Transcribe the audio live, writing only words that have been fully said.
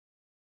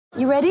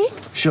You ready?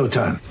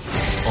 Showtime.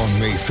 On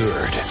May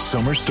 3rd,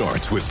 summer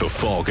starts with The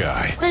Fall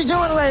Guy. Let's do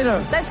it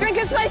later. Let's drink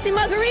a spicy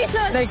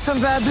margarita. Make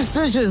some bad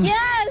decisions.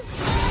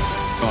 Yes!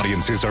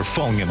 Audiences are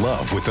falling in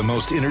love with the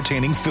most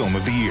entertaining film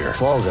of the year.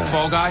 Fall Guy.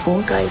 Fall Guy?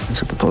 Fall guy.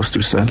 That's what the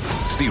poster said.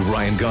 See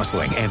Ryan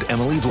Gosling and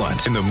Emily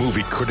Blunt in the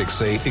movie critics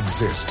say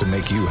exists to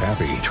make you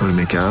happy. Trying to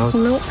make it out?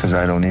 Nope. Because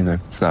I don't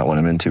either. It's not what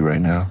I'm into right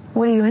now.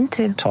 What are you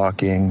into?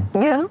 Talking.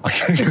 Yeah.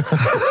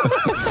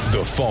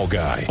 The Fall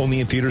Guy.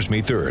 Only in theaters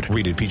May 3rd.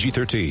 Rated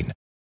PG-13.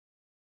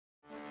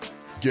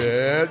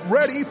 Get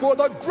ready for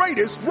the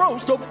greatest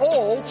roast of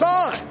all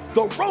time.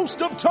 The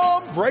Roast of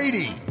Tom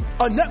Brady.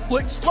 A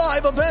Netflix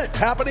live event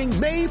happening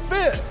May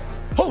 5th.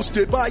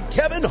 Hosted by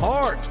Kevin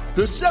Hart.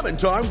 The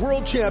 7-time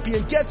world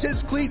champion gets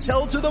his cleats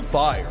held to the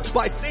fire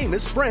by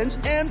famous friends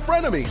and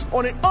frenemies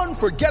on an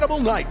unforgettable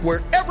night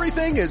where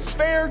everything is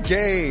fair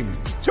game.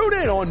 Tune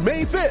in on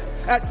May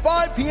 5th at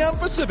 5 p.m.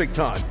 Pacific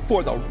time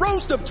for the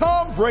Roast of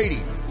Tom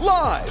Brady.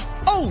 Live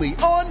only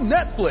on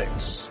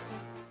Netflix.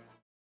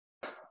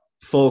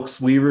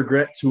 Folks, we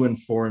regret to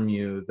inform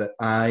you that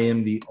I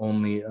am the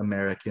only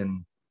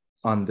American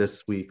on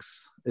this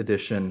week's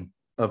edition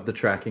of the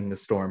Tracking the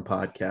Storm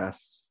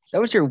podcast. That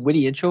was your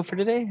witty intro for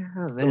today?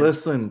 Oh, man.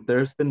 Listen,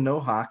 there's been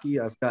no hockey.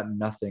 I've got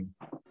nothing.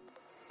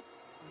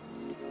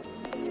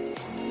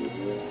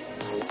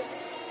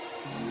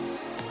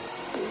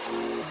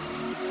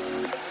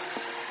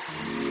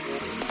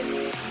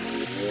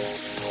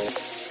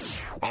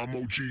 I'm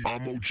OG.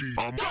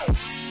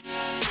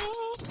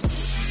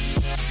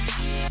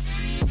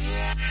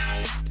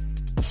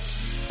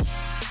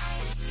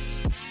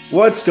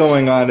 What's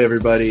going on,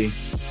 everybody?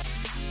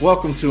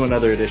 Welcome to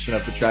another edition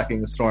of the Tracking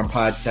the Storm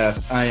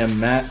podcast. I am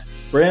Matt.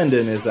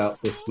 Brandon is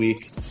out this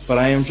week, but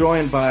I am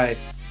joined by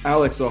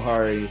Alex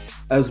O'Hari,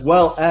 as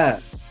well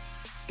as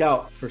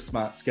scout for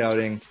Smart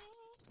Scouting,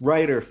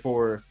 writer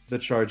for The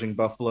Charging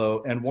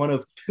Buffalo, and one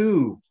of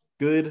two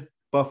good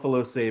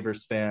Buffalo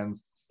Sabres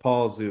fans,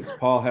 Paul Zook.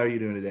 Paul, how are you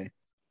doing today?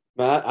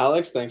 Matt,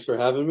 Alex, thanks for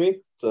having me.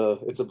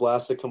 It's a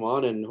blast to come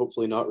on and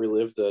hopefully not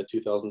relive the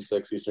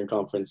 2006 Eastern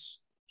Conference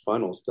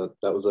Finals.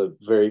 That was a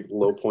very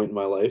low point in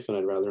my life, and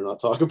I'd rather not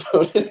talk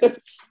about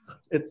it.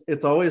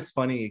 It's always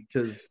funny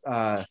because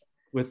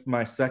with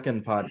my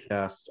second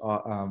podcast,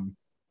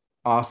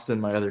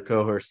 Austin, my other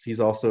co-host, he's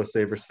also a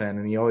Sabres fan,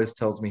 and he always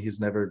tells me he's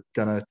never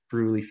gonna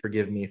truly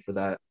forgive me for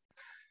that.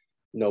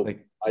 Nope.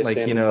 I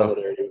stand in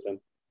solidarity with him.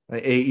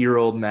 Like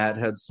 8-year-old Matt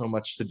had so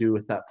much to do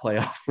with that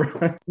playoff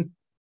run.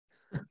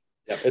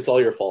 Yeah, it's all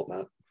your fault,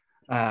 Matt.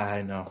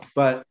 I know.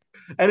 But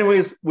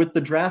anyways, with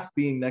the draft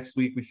being next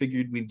week, we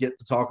figured we'd get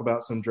to talk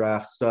about some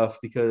draft stuff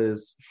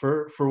because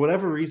for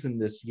whatever reason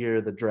this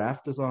year, the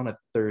draft is on a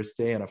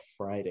Thursday and a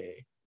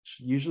Friday.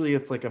 Usually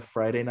it's like a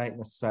Friday night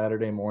and a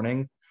Saturday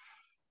morning.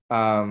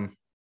 But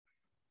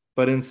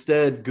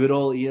instead, good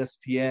old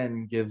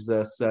ESPN gives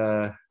us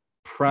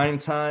prime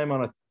time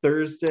on a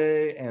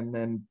Thursday and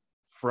then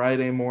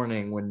Friday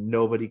morning when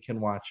nobody can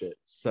watch it.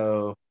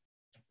 So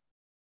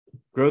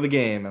grow the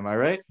game. Am I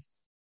right?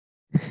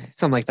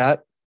 Something like that.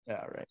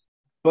 Yeah, right.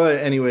 But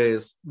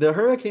anyways, the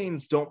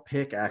Hurricanes don't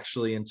pick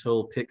actually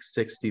until pick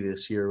 60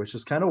 this year, which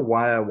is kind of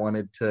why I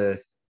wanted to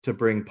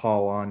bring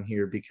Paul on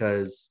here,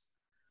 because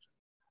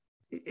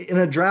in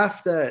a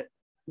draft that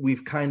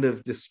we've kind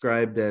of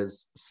described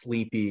as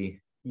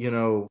sleepy, you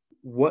know,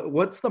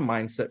 what's the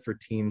mindset for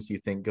teams you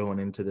think going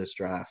into this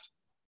draft?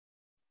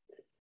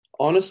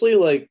 Honestly,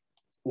 like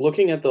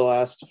looking at the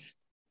last,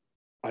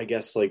 I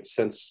guess, like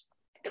since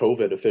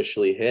COVID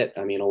officially hit,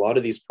 I mean, a lot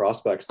of these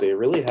prospects, they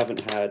really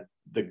haven't had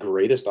the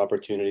greatest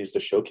opportunities to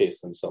showcase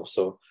themselves.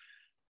 So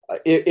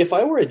if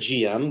I were a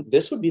GM,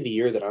 this would be the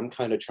year that I'm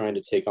kind of trying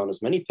to take on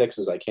as many picks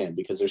as I can,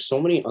 because there's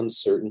so many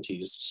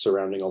uncertainties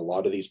surrounding a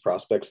lot of these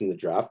prospects in the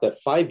draft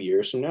that 5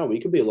 years from now, we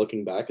could be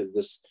looking back as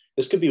this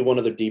could be one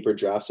of the deeper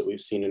drafts that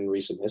we've seen in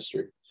recent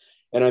history.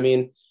 And I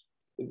mean,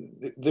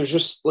 there's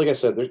just, like I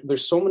said,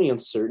 there's so many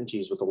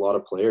uncertainties with a lot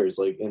of players,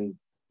 like, and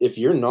if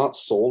you're not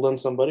sold on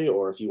somebody,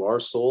 or if you are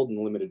sold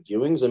in limited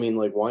viewings, I mean,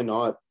 like, why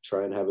not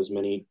try and have as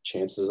many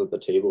chances at the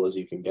table as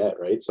you can get,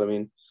 right? So, I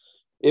mean,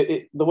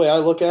 the way I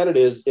look at it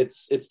is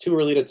it's too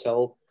early to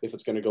tell if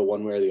it's going to go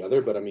one way or the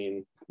other, but I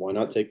mean, why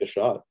not take the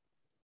shot?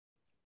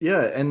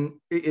 Yeah, and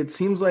it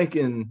seems like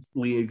in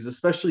leagues,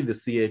 especially the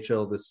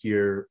CHL this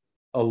year,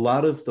 a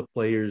lot of the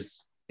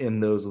players in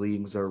those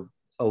leagues are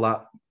a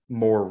lot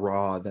more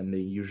raw than they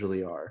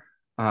usually are.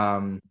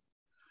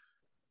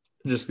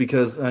 Just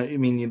because, I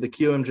mean, the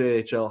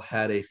QMJHL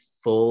had a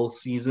full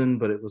season,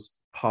 but it was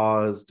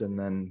paused and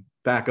then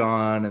back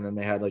on, and then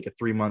they had like a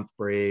 3-month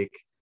break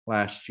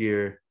last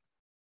year.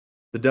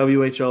 The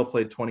WHL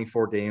played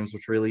 24 games,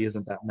 which really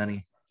isn't that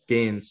many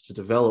games to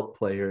develop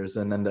players,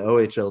 and then the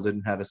OHL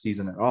didn't have a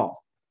season at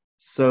all.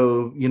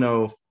 So, you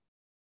know,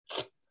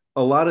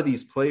 a lot of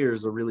these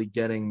players are really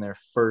getting their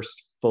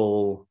first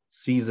full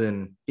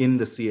season in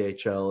the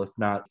CHL, if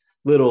not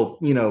little,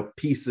 you know,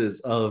 pieces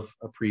of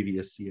a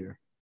previous year.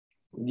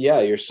 Yeah,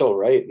 you're so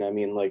right. And I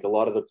mean, like, a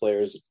lot of the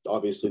players,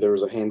 obviously there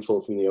was a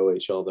handful from the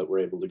OHL that were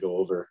able to go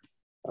over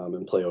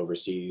and play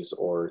overseas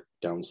or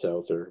down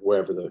south or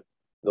wherever the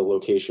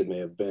location may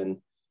have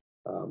been.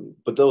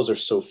 But those are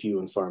so few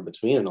and far in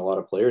between. And a lot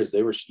of players,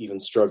 they were even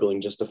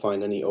struggling just to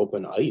find any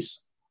open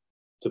ice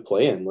to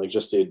play in, like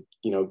just to,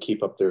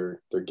 keep up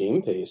their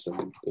game pace.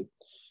 And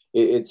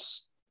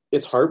it's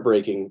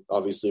heartbreaking,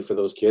 obviously, for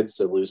those kids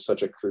to lose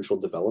such a crucial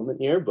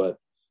development year. But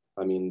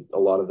I mean, a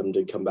lot of them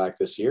did come back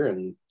this year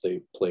and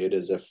they played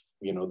as if,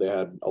 they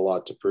had a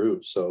lot to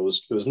prove. So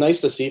it was nice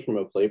to see from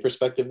a play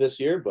perspective this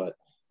year, but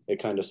it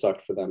kind of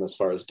sucked for them as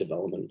far as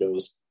development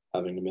goes,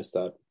 having to miss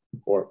that,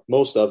 or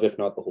most of, if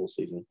not the whole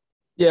season.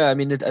 Yeah, I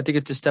mean, I think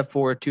it's a step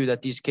forward too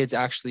that these kids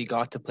actually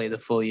got to play the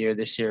full year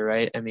this year,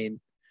 right? I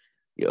mean,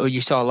 you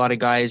saw a lot of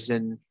guys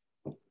in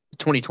the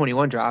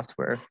 2021 draft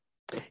where,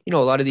 a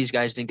lot of these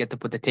guys didn't get to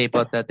put the tape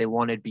out that they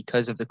wanted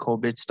because of the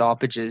COVID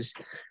stoppages.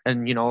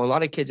 And, a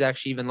lot of kids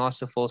actually even lost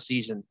the full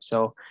season.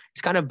 So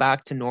it's kind of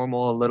back to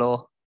normal a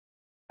little,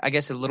 I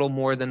guess a little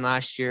more than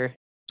last year.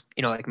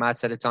 Like Matt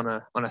said, it's on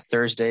a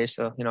Thursday.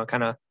 So,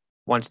 kind of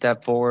one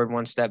step forward,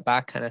 one step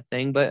back kind of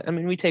thing. But I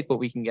mean, we take what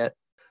we can get.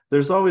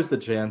 There's always the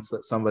chance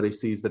that somebody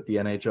sees that the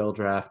NHL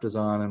draft is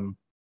on and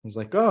is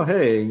like, oh,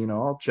 hey,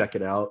 I'll check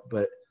it out.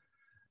 But,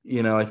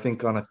 I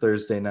think on a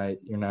Thursday night,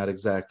 you're not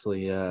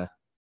exactly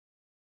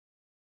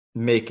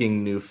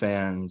making new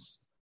fans,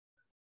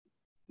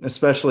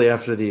 especially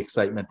after the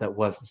excitement that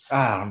was this.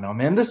 I don't know,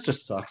 man, this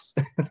just sucks.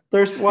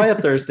 Why a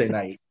Thursday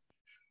night?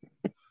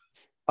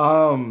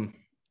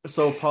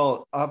 So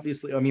Paul,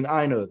 obviously, I mean,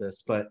 I know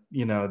this, but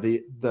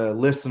the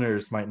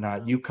listeners might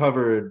not. You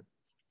covered,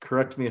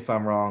 correct me if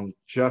I'm wrong,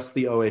 just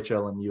the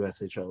OHL and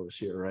USHL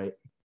this year, right?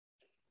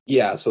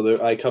 Yeah,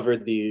 so I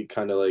covered the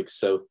kind of like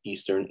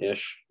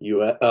southeastern-ish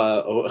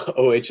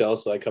OHL.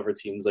 So I covered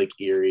teams like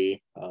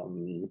Erie,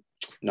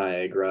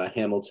 Niagara,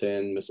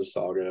 Hamilton,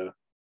 Mississauga,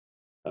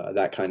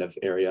 that kind of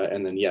area.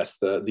 And then, yes,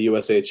 the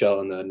USHL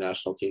and the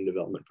National Team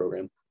Development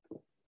Program.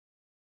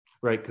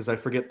 Right, because I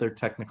forget they're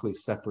technically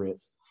separate.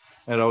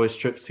 It always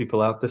trips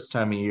people out this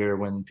time of year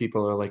when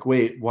people are like,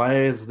 wait,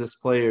 why is this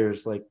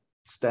player's like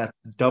stats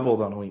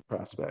doubled on elite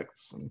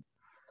prospects and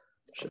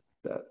shit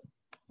like that.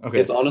 Okay.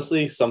 It's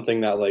honestly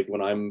something that like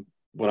when I'm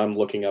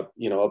looking up,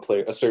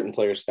 a certain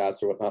player's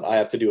stats or whatnot, I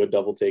have to do a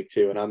double take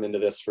too. And I'm into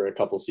this for a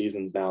couple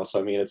seasons now. So,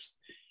 I mean,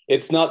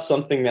 it's not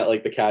something that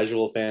like the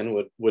casual fan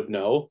would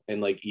know.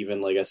 And like,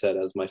 even like I said,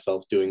 as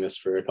myself doing this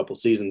for a couple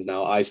seasons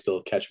now, I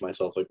still catch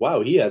myself like,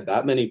 wow, he had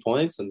that many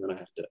points. And then I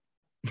have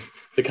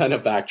to kind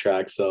of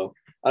backtrack. So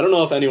I don't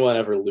know if anyone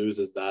ever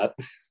loses that.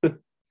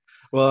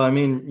 Well, I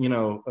mean,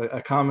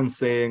 a common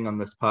saying on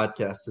this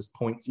podcast is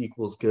points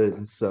equals good.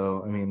 And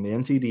so, I mean, the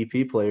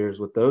NTDP players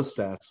with those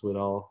stats would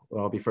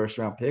all be first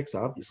round picks,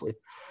 obviously.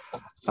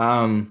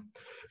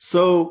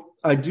 So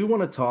I do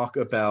want to talk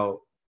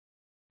about,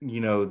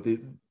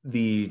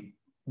 the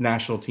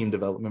National Team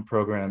Development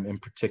Program in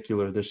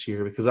particular this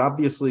year, because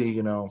obviously,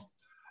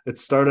 it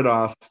started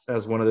off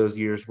as one of those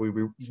years where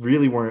we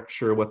really weren't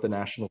sure what the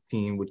national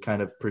team would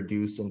kind of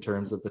produce in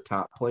terms of the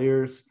top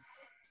players.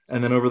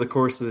 And then over the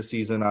course of the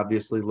season,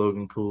 obviously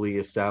Logan Cooley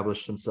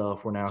established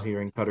himself. We're now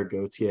hearing Cutter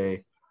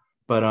Gauthier.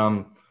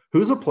 But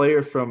who's a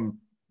player from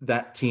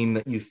that team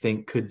that you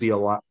think could be a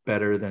lot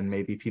better than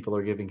maybe people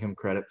are giving him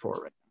credit for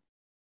right now?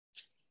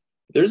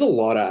 There's a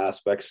lot of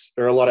aspects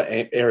or a lot of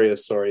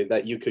areas,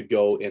 that you could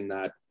go in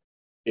that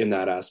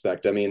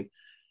aspect. I mean,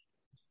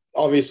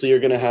 obviously you're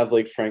going to have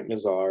like Frank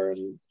Nazar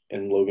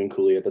and Logan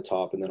Cooley at the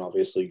top. And then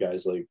obviously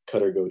guys like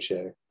Cutter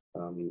Gauthier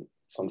on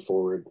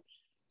forward.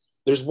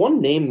 There's one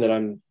name that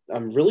I'm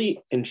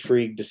really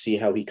intrigued to see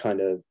how he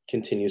kind of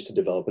continues to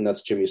develop, and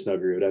that's Jimmy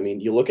Snuggerud. I mean,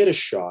 you look at his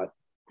shot,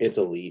 it's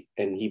elite,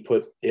 and he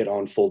put it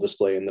on full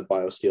display in the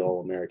BioSteel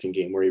All-American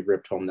game where he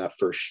ripped home that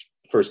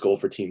first goal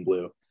for Team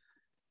Blue.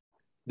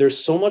 There's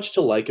so much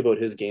to like about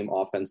his game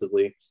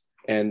offensively,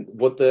 and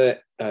what the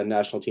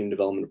National Team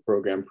Development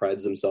Program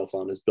prides themselves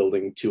on is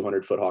building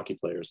 200-foot hockey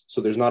players.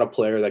 So there's not a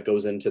player that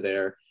goes into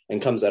there and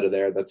comes out of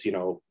there that's,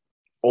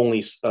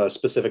 only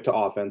specific to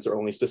offense or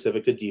only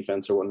specific to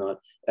defense or whatnot.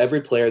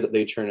 Every player that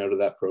they churn out of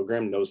that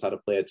program knows how to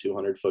play a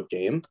 200-foot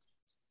game.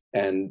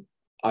 And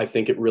I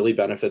think it really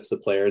benefits the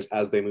players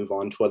as they move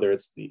on to whether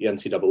it's the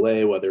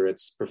NCAA, whether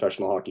it's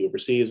professional hockey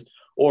overseas,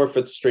 or if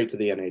it's straight to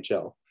the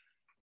NHL.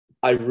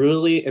 I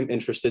really am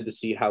interested to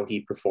see how he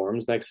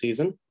performs next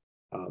season.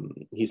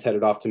 He's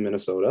headed off to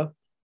Minnesota.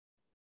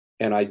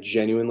 And I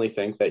genuinely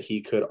think that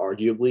he could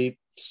arguably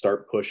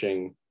start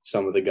pushing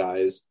some of the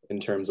guys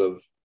in terms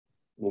of,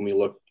 when we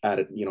look at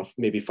it,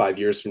 maybe 5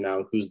 years from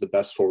now, who's the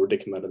best forward to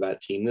come out of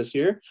that team this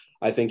year.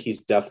 I think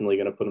he's definitely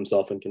going to put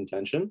himself in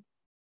contention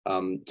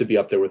to be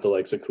up there with the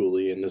likes of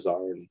Cooley and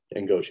Nazar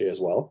and Gauthier as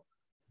well.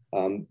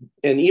 And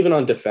even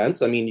on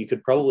defense, I mean, you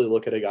could probably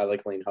look at a guy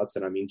like Lane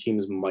Hudson. I mean,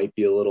 teams might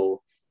be a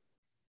little,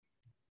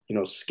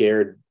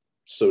 scared,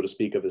 so to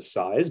speak, of his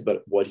size,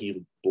 but what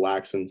he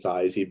lacks in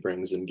size, he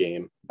brings in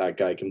game. That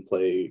guy can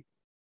play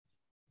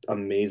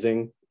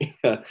amazing.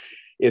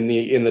 In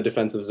the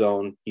defensive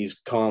zone. He's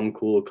calm,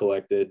 cool,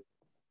 collected.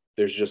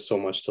 There's just so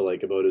much to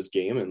like about his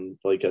game. And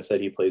like I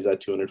said, he plays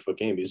that 200-foot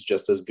game. He's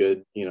just as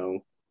good,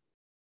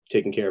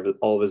 taking care of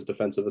all of his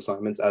defensive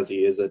assignments as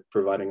he is at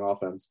providing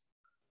offense.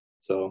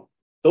 So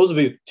those would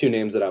be two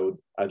names that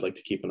I'd like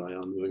to keep an eye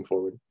on moving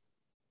forward.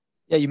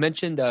 Yeah, you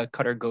mentioned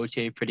Cutter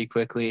Gauthier pretty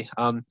quickly.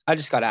 I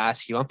just got to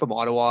ask you, I'm from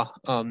Ottawa.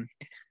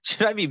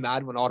 Should I be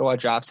mad when Ottawa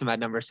drafts him at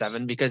number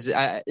 7? Because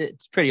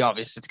it's pretty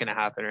obvious it's going to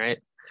happen, right?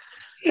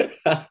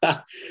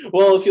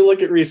 Well, if you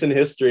look at recent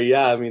history,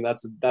 yeah, I mean,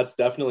 that's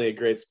definitely a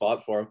great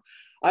spot for him.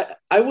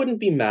 I wouldn't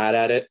be mad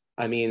at it.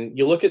 I mean,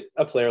 you look at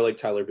a player like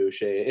Tyler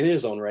Boucher, in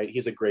his own right,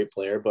 he's a great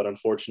player, but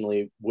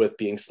unfortunately with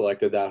being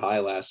selected that high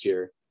last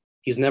year,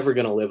 he's never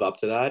going to live up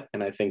to that.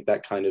 And I think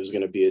that kind of is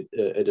going to be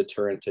a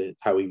deterrent to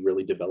how he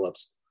really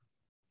develops.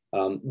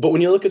 But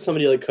when you look at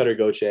somebody like Cutter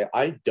Gauthier,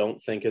 I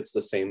don't think it's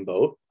the same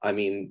boat. I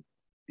mean,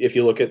 if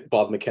you look at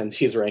Bob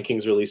McKenzie's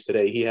rankings released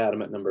today, he had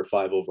him at number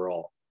 5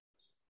 overall.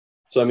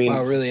 So, I mean,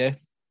 wow, really, eh?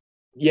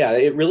 Yeah,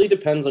 it really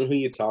depends on who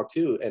you talk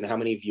to and how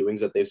many viewings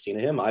that they've seen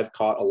of him. I've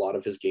caught a lot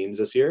of his games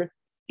this year.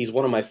 He's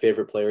one of my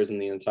favorite players in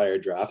the entire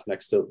draft,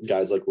 next to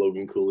guys like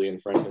Logan Cooley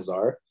and Frank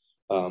Nazar.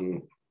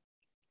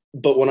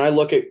 But when I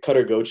look at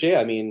Cutter Gauthier,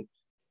 I mean,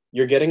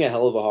 you're getting a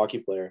hell of a hockey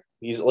player.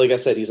 He's, like I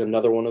said, he's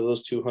another one of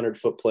those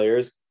 200-foot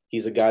players.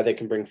 He's a guy that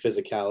can bring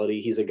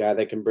physicality. He's a guy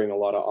that can bring a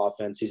lot of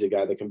offense. He's a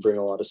guy that can bring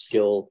a lot of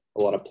skill,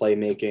 a lot of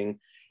playmaking.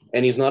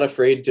 And he's not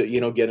afraid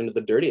to, get into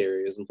the dirty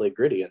areas and play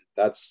gritty.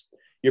 And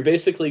you're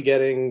basically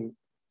getting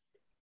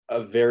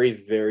a very,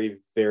 very,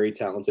 very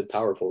talented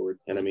power forward.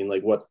 And I mean,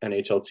 like, what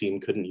NHL team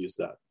couldn't use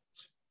that?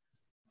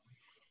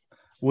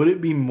 Would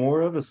it be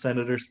more of a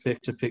Senators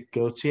pick to pick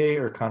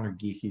Gauthier or Connor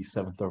Geekie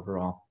 7th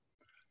overall?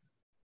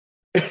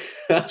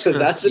 That's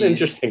an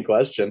interesting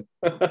question.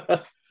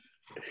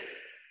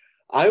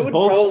 I would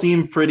both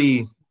seem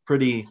pretty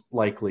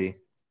likely.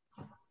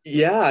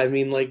 Yeah, I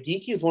mean, like,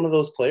 Geekie is one of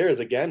those players,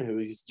 again, who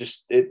he's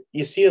just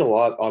you see it a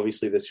lot,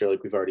 obviously, this year,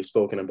 like we've already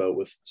spoken about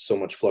with so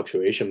much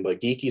fluctuation. But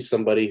Geekie's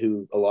somebody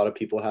who a lot of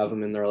people have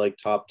him in their like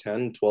top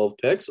 10, 12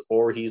 picks,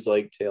 or he's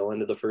like tail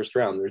end of the first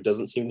round. There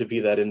doesn't seem to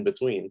be that in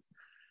between.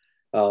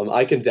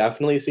 I can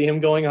definitely see him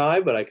going high,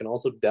 but I can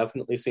also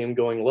definitely see him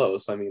going low.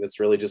 So, I mean, it's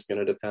really just going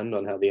to depend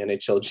on how the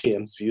NHL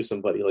GMs view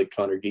somebody like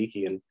Connor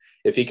Geekie. And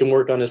if he can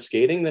work on his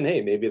skating, then,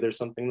 hey, maybe there's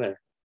something there.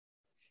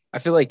 I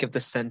feel like if the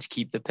Sens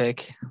keep the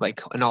pick,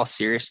 like, in all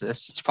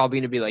seriousness, it's probably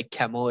going to be like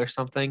Kemmel or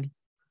something,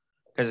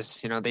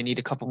 because, they need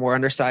a couple more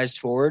undersized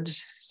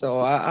forwards. So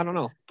I don't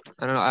know.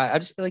 I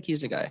just feel like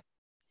he's a guy.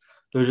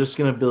 They're just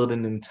going to build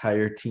an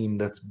entire team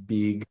that's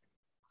big.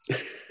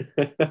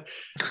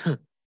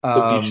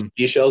 So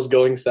Bichel's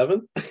going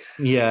 7?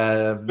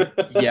 Yeah.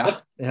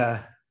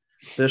 Yeah.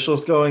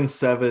 Bichel's going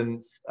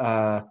 7.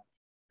 They're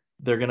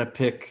going to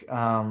pick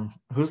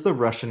who's the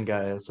Russian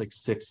guy? It's like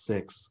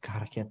 6'6".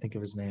 God, I can't think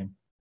of his name.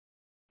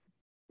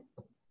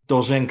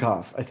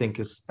 Dolzhenkov, I think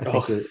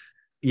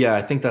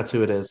that's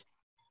who it is.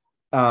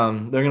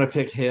 They're going to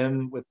pick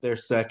him with their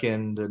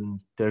 2nd, and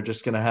they're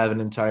just going to have an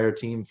entire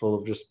team full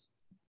of just,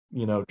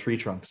 tree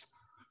trunks.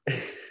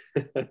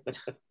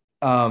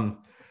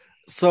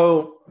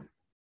 So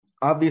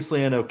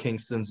obviously I know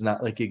Kingston's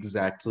not like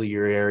exactly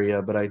your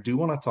area, but I do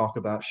want to talk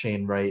about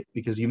Shane Wright,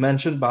 because you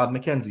mentioned Bob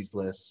McKenzie's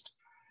list,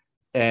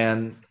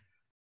 and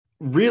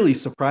really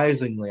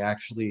surprisingly,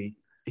 actually,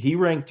 he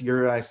ranked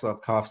Yuri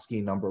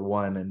Slafkovsky number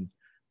 1, and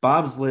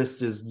Bob's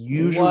list is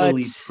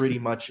usually pretty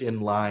much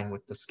in line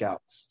with the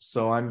scouts.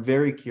 So I'm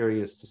very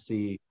curious to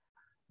see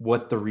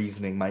what the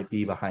reasoning might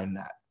be behind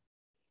that.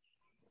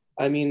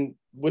 I mean,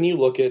 when you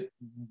look at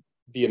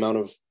the amount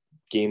of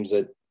games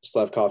that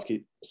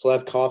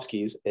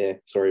Slafkovsky's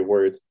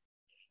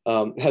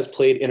has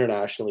played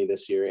internationally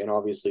this year, and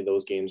obviously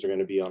those games are going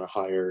to be on a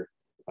higher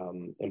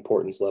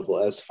importance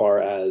level as far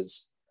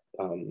as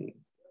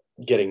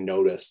getting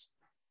noticed,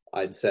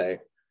 I'd say,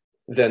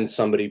 than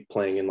somebody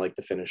playing in like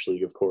the Finnish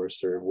league, of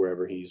course, or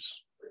wherever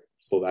he's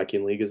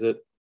Slovakian league, is it?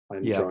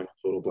 I'm drawing a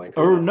total blank.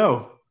 Oh,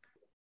 no.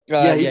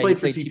 He played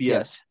for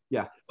TPS.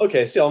 Yeah.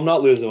 Okay, see, I'm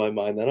not losing my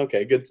mind then.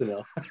 Okay, good to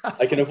know.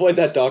 I can avoid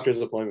that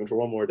doctor's appointment for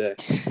one more day.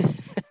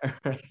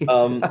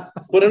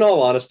 But in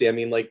all honesty, I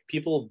mean, like,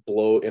 people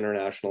blow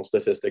international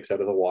statistics out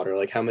of the water.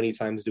 Like, how many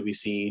times do we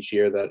see each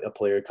year that a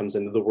player comes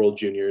into the World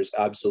Juniors,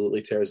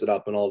 absolutely tears it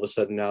up, and all of a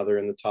sudden now they're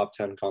in the top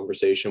 10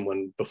 conversation,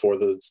 when before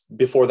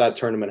that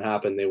tournament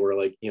happened, they were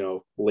like,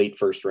 late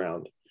first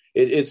round.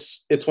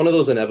 It's one of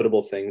those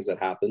inevitable things that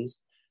happens.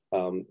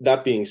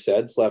 That being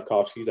said,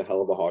 Slafkovsky's a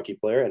hell of a hockey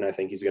player, and I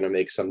think he's going to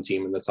make some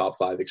team in the top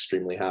 5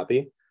 extremely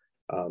happy.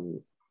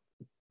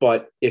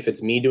 But if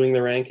it's me doing the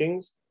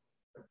rankings,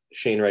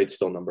 Shane Wright's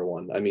still number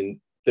 1. I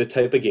mean, the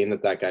type of game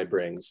that guy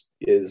brings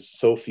is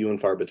so few and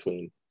far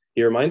between.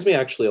 He reminds me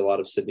actually a lot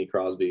of Sidney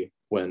Crosby,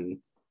 when,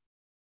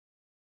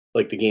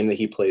 like, the game that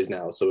he plays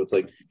now. So it's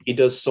like he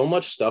does so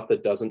much stuff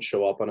that doesn't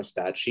show up on a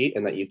stat sheet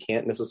and that you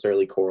can't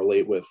necessarily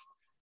correlate with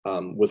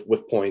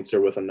points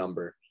or with a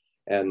number.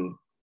 And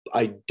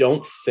I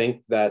don't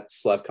think that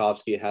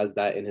Slafkovsky has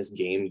that in his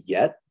game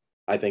yet.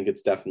 I think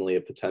it's definitely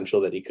a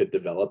potential that he could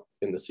develop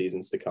in the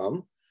seasons to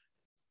come.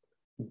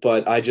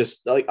 But I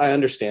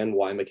understand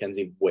why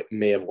McKenzie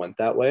may have went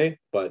that way.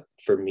 But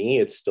for me,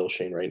 it's still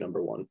Shane Wright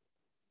number 1.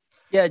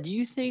 Yeah, do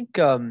you think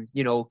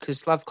because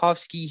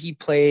Slavkovsky, he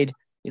played,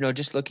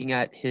 just looking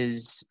at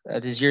his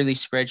yearly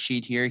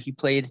spreadsheet here, he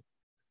played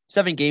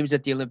 7 games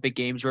at the Olympic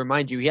Games, where,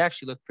 mind you, he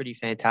actually looked pretty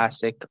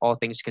fantastic, all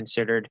things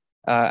considered,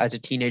 as a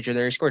teenager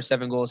there. He scored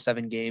 7 goals,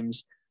 7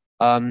 games.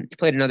 He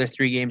played another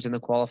 3 games in the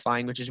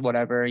qualifying, which is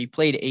whatever. He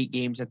played 8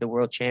 games at the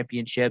World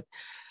Championship.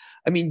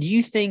 I mean, do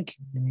you think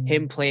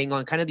him playing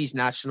on kind of these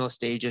national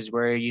stages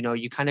where,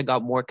 you kind of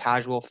got more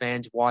casual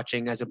fans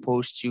watching as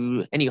opposed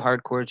to any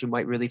hardcores who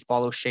might really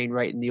follow Shane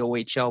Wright in the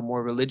OHL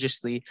more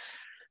religiously?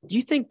 Do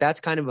you think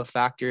that's kind of a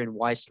factor in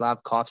why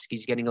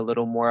Slavkovsky's getting a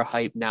little more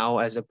hype now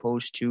as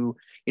opposed to,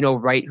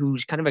 Wright,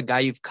 who's kind of a guy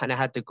you've kind of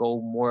had to go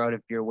more out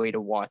of your way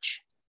to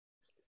watch?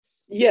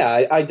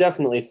 Yeah, I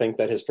definitely think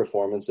that his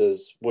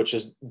performances, which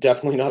is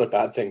definitely not a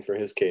bad thing for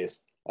his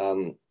case,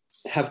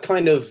 have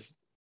kind of,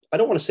 I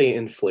don't want to say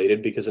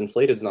inflated, because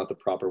inflated is not the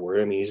proper word.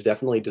 I mean, he's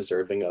definitely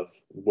deserving of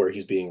where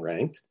he's being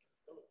ranked.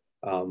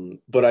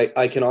 But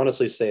I can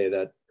honestly say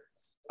that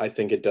I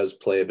think it does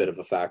play a bit of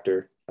a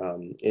factor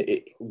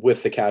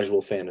with the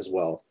casual fan as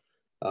well.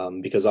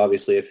 Because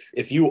obviously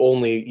if you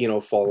only,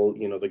 follow,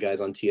 the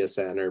guys on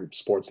TSN or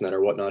Sportsnet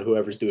or whatnot,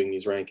 whoever's doing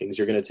these rankings,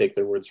 you're going to take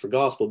their words for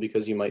gospel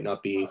because you might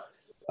not be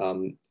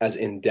as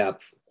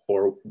in-depth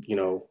or,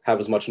 have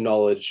as much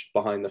knowledge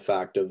behind the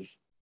fact of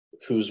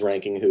who's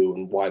ranking who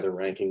and why they're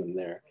ranking them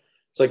there.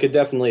 So I could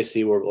definitely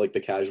see where like the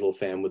casual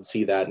fan would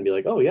see that and be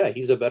like, oh yeah,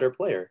 he's a better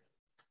player.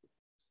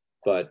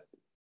 But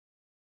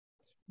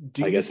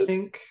do you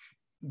think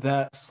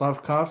that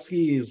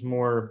Slavkovsky is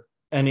more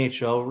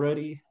NHL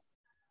ready,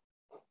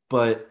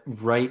 but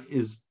Wright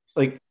is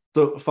like,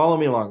 so follow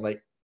me along.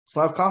 Like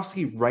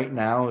Slavkovsky right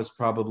now is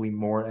probably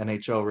more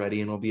NHL ready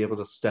and will be able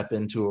to step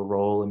into a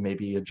role and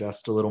maybe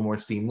adjust a little more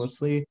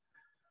seamlessly.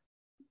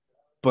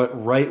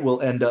 But Wright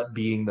will end up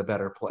being the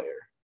better player.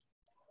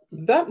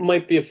 That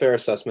might be a fair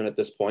assessment at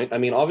this point. I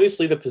mean,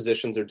 obviously the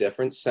positions are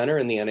different. Center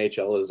in the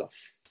NHL is a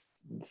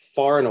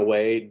far and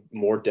away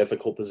more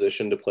difficult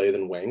position to play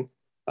than wing.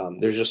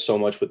 There's just so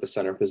much with the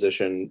center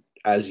position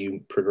as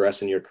you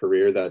progress in your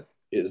career that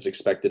is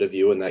expected of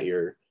you and that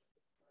you're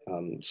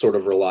sort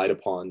of relied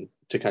upon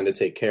to kind of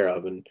take care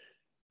of. And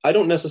I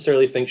don't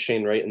necessarily think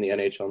Shane Wright in the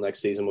NHL next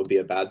season would be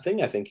a bad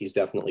thing. I think he's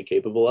definitely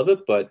capable of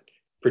it, but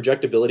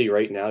projectability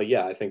right now,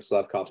 yeah, I think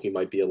Slavkovsky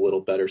might be a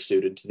little better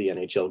suited to the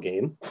NHL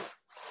game,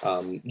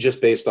 just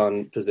based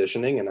on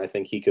positioning. And I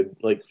think he could,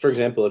 like, for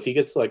example, if he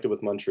gets selected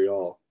with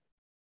Montreal,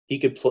 he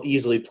could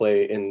easily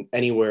play in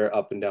anywhere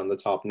up and down the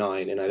top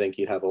 9, and I think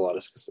he'd have a lot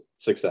of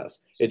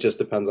success. It just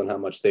depends on how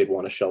much they'd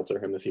want to shelter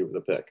him if he were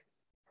the pick.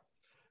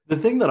 The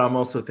thing that I'm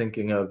also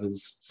thinking of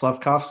is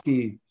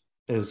Slavkovsky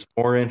is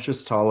 4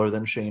 inches taller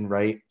than Shane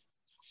Wright.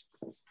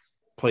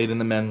 Played in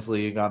the men's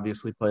league,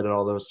 obviously played at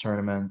all those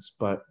tournaments,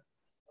 but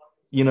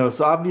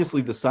so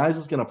obviously the size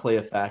is going to play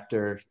a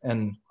factor.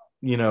 And,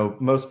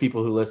 most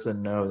people who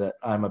listen know that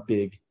I'm a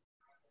big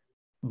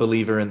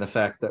believer in the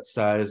fact that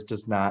size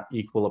does not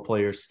equal a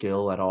player's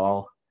skill at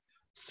all.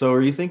 So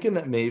are you thinking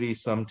that maybe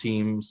some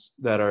teams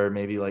that are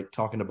maybe like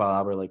talking to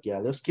Bob are like,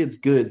 yeah, this kid's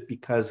good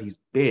because he's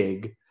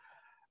big?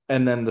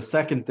 And then the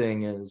second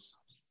thing is,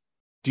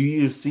 do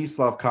you see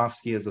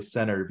Slavkovsky as a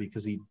center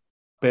because he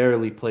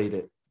barely played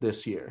it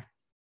this year,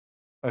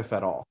 if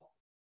at all?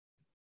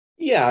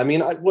 Yeah, I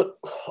mean,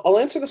 I'll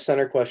answer the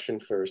center question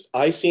first.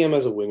 I see him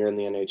as a winger in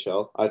the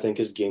NHL. I think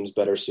his game's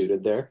better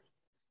suited there.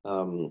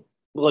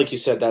 Like you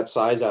said, that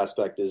size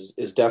aspect is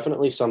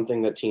definitely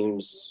something that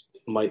teams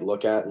might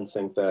look at and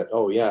think that,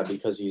 oh yeah,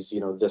 because he's,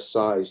 this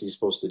size, he's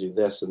supposed to do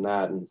this and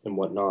that and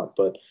whatnot.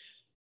 But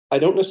I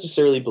don't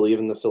necessarily believe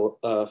in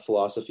the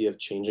philosophy of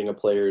changing a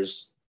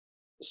player's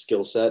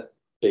skill set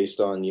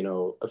based on,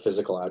 a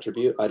physical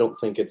attribute. I don't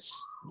think it's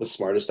the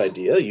smartest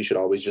idea. You should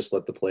always just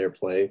let the player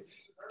play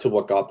to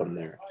what got them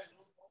there.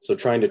 So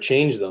trying to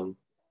change them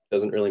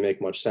doesn't really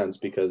make much sense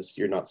because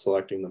you're not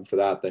selecting them for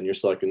that. Then you're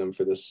selecting them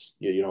for this,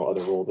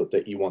 other role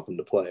that you want them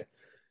to play.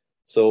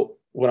 So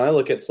when I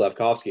look at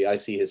Slavkovsky, I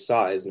see his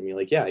size and I'm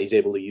like, yeah, he's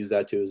able to use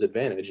that to his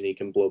advantage and he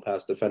can blow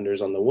past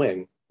defenders on the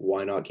wing.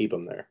 Why not keep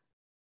him there?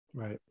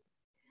 Right.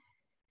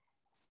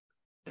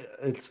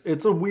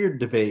 It's a weird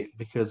debate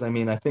because, I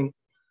mean, I think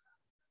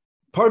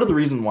part of the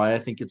reason why I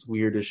think it's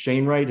weird is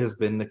Shane Wright has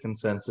been the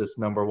consensus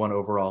number 1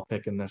 overall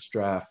pick in this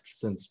draft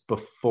since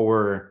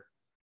before.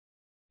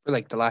 For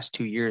like the last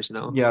 2 years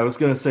now. Yeah, I was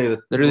going to say that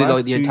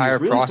literally the entire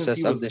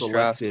process of this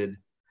draft.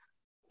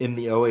 In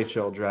the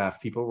OHL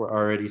draft, people were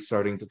already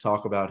starting to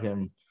talk about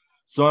him.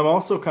 So I'm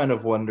also kind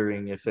of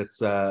wondering if it's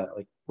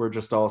like we're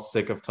just all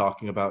sick of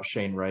talking about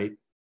Shane Wright.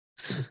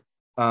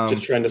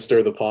 Just trying to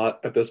stir the pot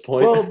at this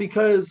point. Well,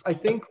 because I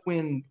think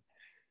when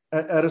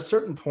at a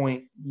certain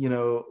point,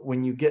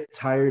 when you get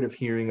tired of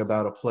hearing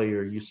about a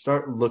player, you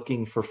start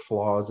looking for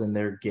flaws in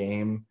their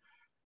game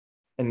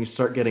and you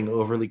start getting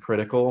overly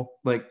critical.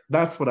 Like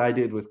that's what I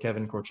did with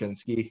Kevin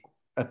Korchinski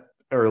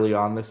early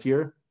on this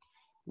year,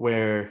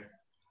 where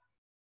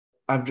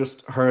I've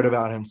just heard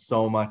about him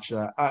so much.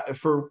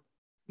 For,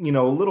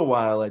 a little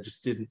while, I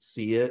just didn't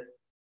see it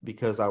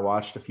because I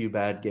watched a few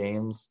bad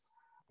games.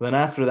 Then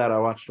after that, I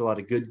watched a lot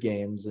of good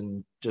games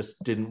and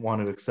just didn't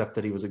want to accept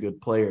that he was a good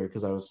player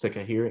because I was sick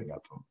of hearing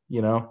of him,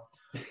 you know?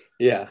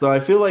 Yeah. So I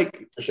feel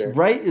like Sure.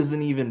 Wright is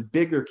an even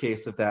bigger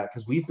case of that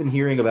because we've been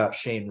hearing about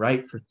Shane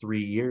Wright for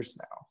 3 years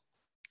now.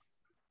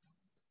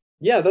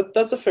 Yeah,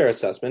 that's a fair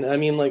assessment. I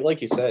mean,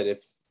 like you said,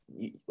 if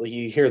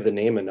you hear the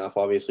name enough,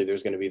 obviously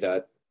there's going to be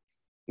that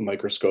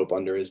microscope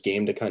under his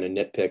game to kind of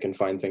nitpick and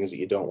find things that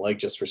you don't like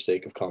just for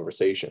sake of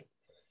conversation.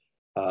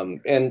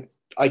 And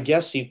I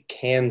guess you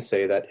can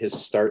say that his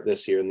start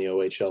this year in the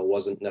OHL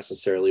wasn't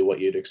necessarily what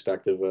you'd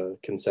expect of a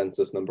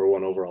consensus number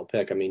 1 overall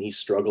pick. I mean, he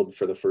struggled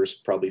for the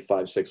first probably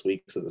 5-6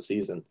 weeks of the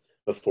season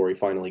before he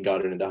finally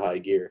got it into high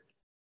gear.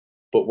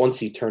 But once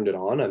he turned it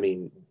on, I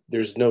mean,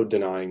 there's no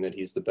denying that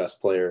he's the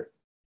best player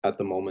at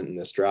the moment in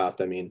this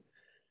draft. I mean,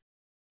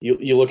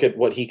 you look at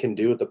what he can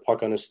do with the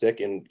puck on his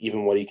stick and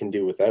even what he can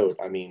do without.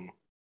 I mean,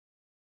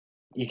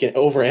 you can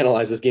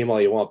overanalyze this game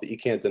all you want, but you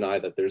can't deny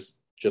that there's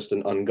just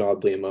an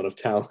ungodly amount of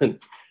talent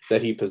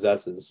that he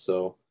possesses.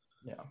 So,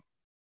 yeah.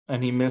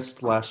 And he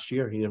missed last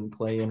year. He didn't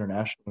play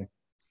internationally.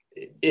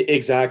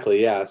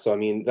 Exactly. Yeah. So, I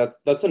mean,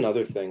 that's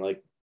another thing.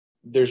 Like,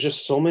 there's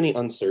just so many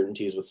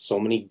uncertainties with so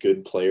many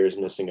good players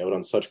missing out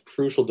on such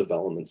crucial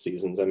development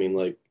seasons. I mean,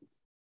 like,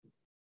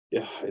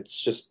 yeah,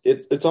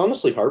 it's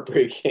honestly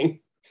heartbreaking.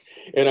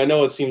 And I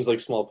know it seems like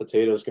small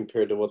potatoes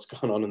compared to what's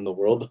gone on in the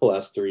world the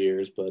last 3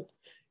 years, but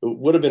it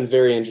would have been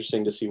very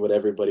interesting to see what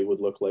everybody would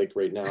look like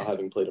right now,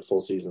 having played a full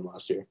season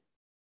last year.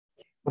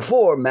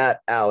 Before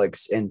Matt,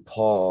 Alex, and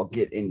Paul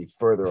get any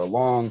further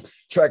along,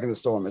 Tracking the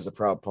Storm is a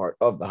proud part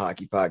of the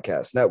Hockey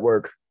Podcast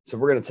Network. So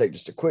we're going to take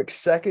just a quick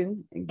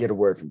second and get a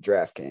word from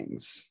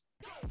DraftKings.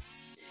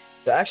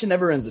 The action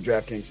never ends at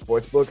DraftKings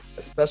Sportsbook,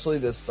 especially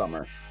this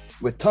summer.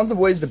 With tons of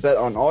ways to bet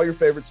on all your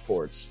favorite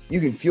sports, you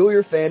can fuel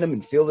your fandom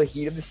and feel the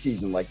heat of the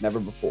season like never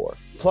before.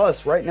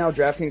 Plus, right now,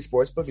 DraftKings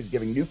Sportsbook is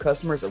giving new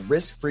customers a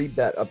risk-free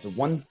bet up to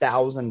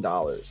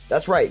 $1,000.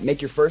 That's right,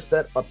 make your first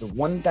bet up to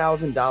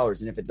 $1,000,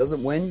 and if it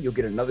doesn't win, you'll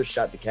get another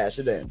shot to cash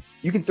it in.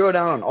 You can throw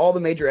down on all the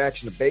major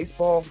action of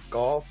baseball,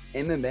 golf,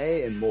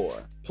 MMA, and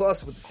more.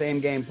 Plus, with the same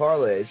game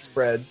parlays,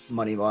 spreads,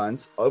 money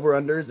lines,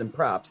 over-unders, and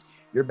props,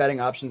 your betting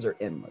options are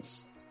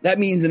endless. That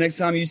means the next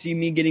time you see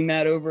me getting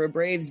mad over a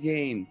Braves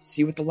game,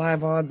 see what the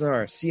live odds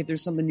are. See if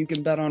there's something you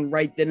can bet on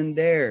right then and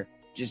there.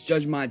 Just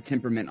judge my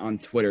temperament on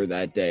Twitter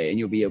that day, and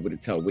you'll be able to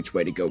tell which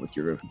way to go with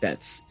your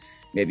bets.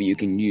 Maybe you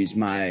can use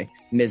my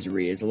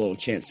misery as a little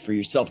chance for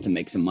yourself to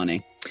make some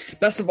money.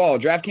 Best of all,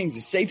 DraftKings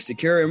is safe,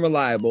 secure, and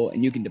reliable,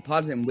 and you can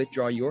deposit and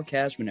withdraw your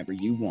cash whenever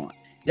you want.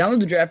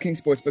 Download the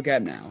DraftKings Sportsbook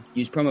app now.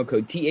 Use promo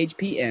code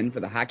THPN for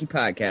the Hockey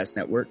Podcast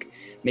Network.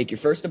 Make your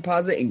first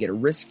deposit and get a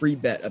risk-free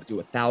bet up to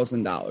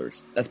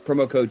 $1,000. That's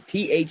promo code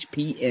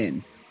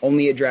THPN,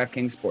 only at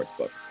DraftKings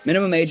Sportsbook.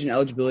 Minimum age and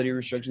eligibility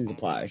restrictions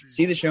apply.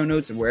 See the show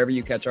notes and wherever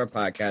you catch our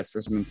podcast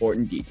for some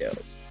important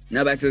details.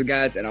 Now back to the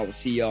guys, and I will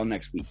see y'all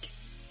next week.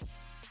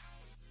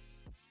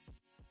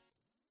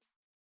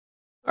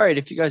 All right,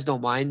 if you guys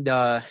don't mind,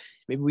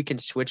 maybe we can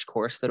switch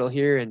course a little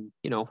here, and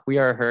we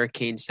are a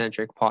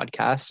Hurricane-centric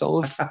podcast,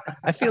 so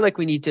I feel like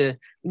we need to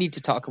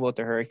talk about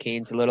the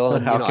Hurricanes a little.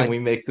 And how can we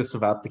make this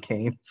about the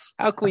Canes?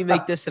 How can we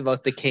make this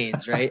about the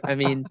Canes, right? I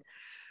mean,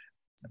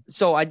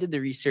 so I did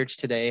the research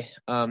today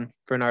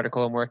for an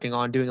article I'm working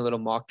on, doing a little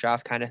mock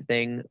draft kind of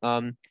thing.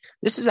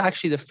 This is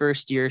actually the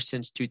first year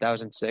since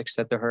 2006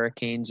 that the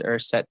Hurricanes are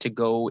set to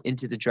go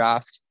into the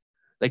draft,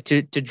 like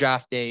to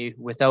draft day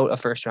without a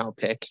first-round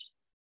pick.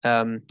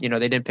 They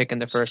didn't pick in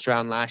the first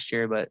round last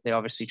year, but they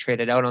obviously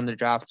traded out on the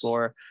draft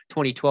floor.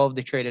 2012,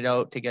 they traded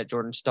out to get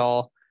Jordan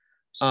Staal.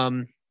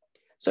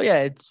 So yeah,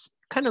 it's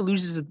kind of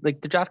loses, like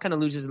the draft kind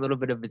of loses a little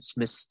bit of its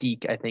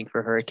mystique, I think,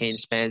 for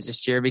Hurricanes fans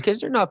this year, because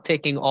they're not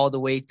picking all the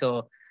way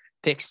till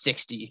pick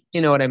 60.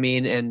 You know what I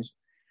mean? And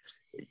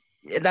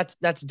that's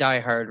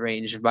diehard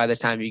range by the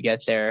time you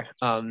get there.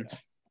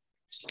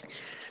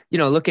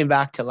 Looking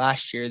back to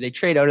last year, they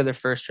trade out of their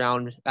first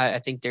round. I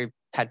think they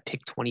had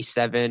pick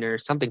 27 or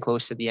something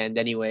close to the end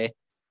anyway.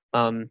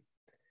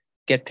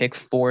 Get pick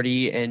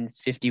 40 and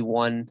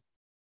 51.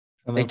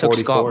 And they took 44.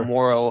 Scott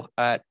Morrow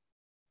at,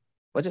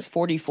 was it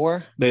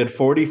 44? They had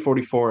 40,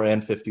 44,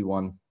 and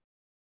 51.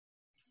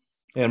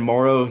 And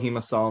Morrow,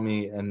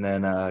 Himasalmi, and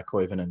then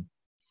Koivunen.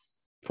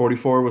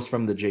 44 was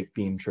from the Jake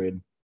Bean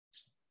trade.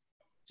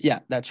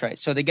 Yeah, that's right.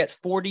 So they get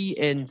 40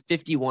 and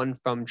 51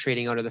 from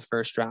trading out of the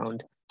first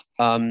round.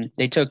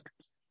 They took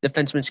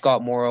defenseman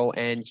Scott Morrow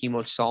and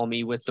Himo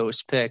Salmi with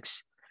those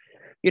picks.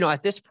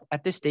 At this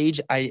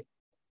stage,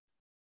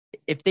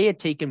 if they had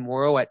taken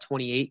Morrow at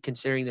 28,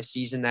 considering the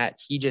season that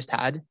he just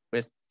had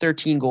with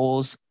 13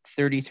 goals,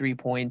 33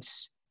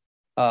 points,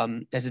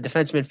 as a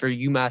defenseman for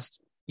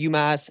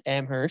UMass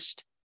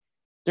Amherst,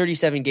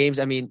 37 games.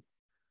 I mean,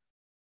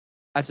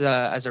 as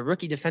a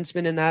rookie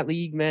defenseman in that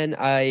league, man,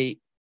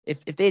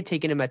 if they had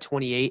taken him at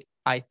 28,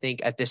 I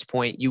think at this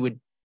point you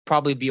would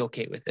probably be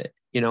okay with it,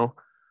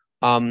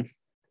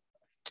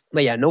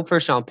 But yeah, no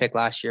first round pick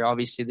last year.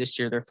 Obviously, this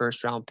year their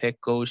first round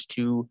pick goes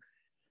to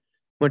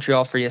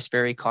Montreal for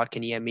Jesperi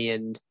Kotkaniemi,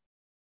 and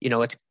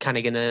it's kind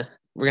of gonna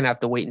we're going to have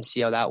to wait and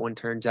see how that one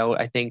turns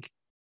out. I think,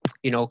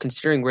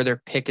 considering where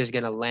their pick is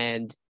going to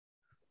land,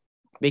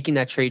 making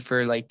that trade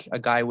for like a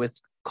guy with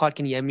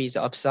Kotkaniemi's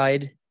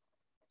upside,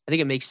 I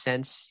think it makes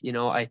sense.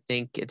 I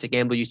think it's a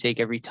gamble you take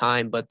every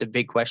time, but the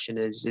big question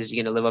is he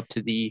going to live up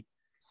to the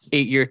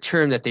 8-year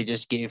term that they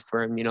just gave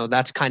for him?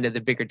 That's kind of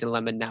the bigger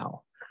dilemma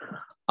now.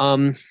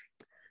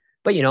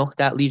 But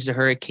that leaves the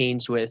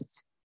Hurricanes with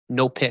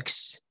no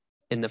picks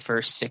in the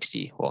first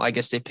 60. Well, I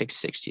guess they picked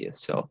 60th.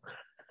 So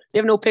they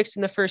have no picks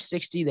in the first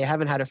 60. They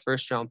haven't had a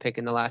first round pick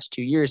in the last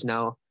 2 years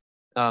now,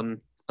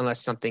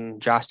 unless something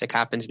drastic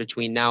happens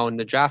between now and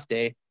the draft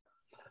day.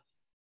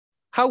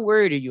 How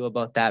worried are you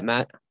about that,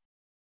 Matt?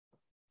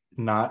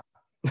 Not.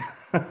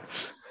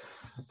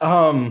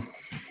 I'm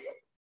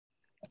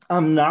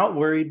not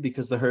worried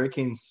because the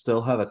Hurricanes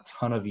still have a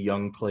ton of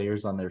young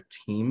players on their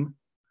team.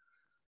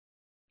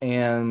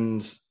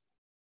 And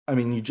I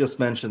mean, you just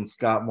mentioned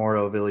Scott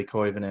Morrow, Ville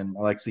Koivunen,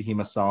 Alexei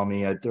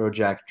Himasalmi. I'd throw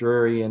Jack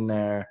Drury in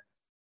there.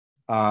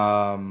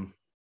 Pyotr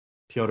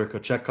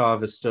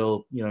Kochetkov is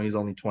still, he's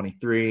only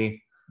 23.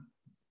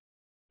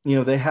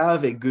 They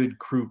have a good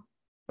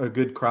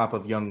crop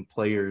of young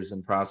players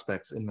and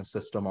prospects in the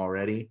system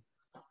already,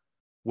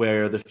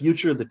 where the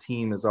future of the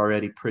team is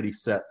already pretty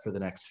set for the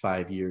next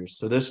 5 years.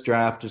 So this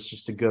draft is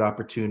just a good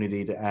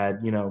opportunity to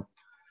add,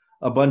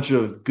 a bunch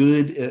of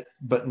good,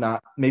 but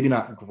maybe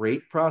not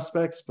great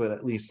prospects, but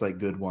at least like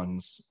good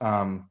ones.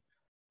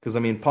 Because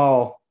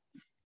Paul,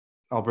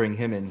 I'll bring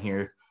him in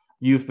here.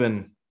 You've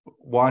been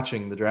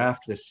watching the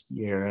draft this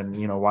year and,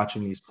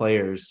 watching these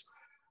players,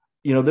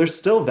 there's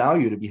still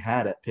value to be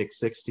had at pick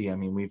 60.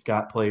 We've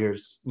got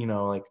players,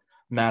 like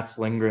Mats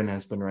Lindgren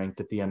has been ranked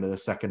at the end of the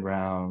second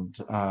round.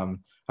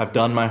 I've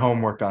done my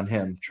homework on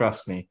him.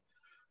 Trust me.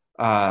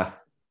 I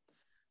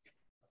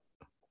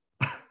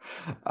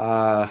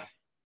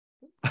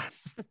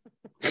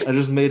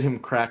just made him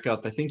crack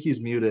up. I think he's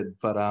muted,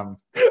 but no,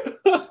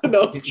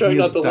 I'm trying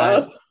not to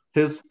laugh.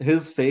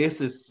 His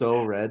face is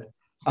so red.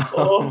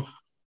 Oh.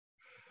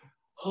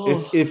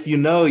 If you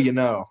know, you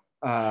know.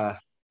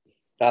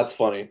 That's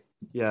funny.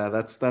 Yeah,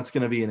 that's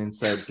going to be an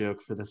inside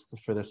joke for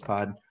this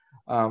pod.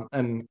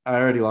 And I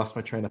already lost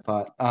my train of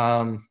thought.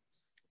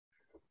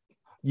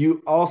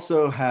 You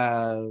also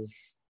have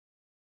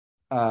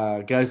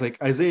guys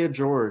like Isaiah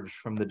George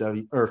from the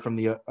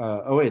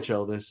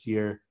OHL this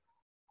year,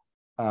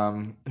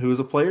 who is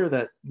a player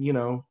that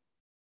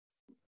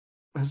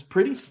has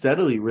pretty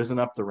steadily risen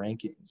up the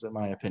rankings, in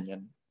my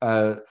opinion.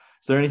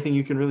 Is there anything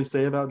you can really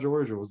say about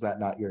George, or was that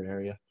not your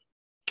area?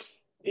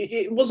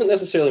 It wasn't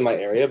necessarily my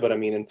area, but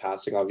in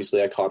passing,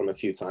 obviously I caught him a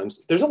few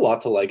times. There's a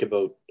lot to like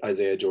about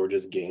Isaiah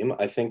George's game.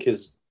 I think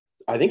he's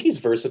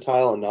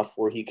versatile enough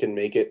where he can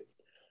make it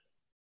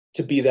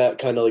to be that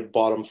kind of like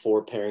bottom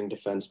 4 pairing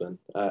defenseman.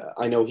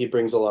 I know he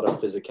brings a lot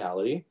of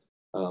physicality.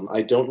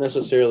 I don't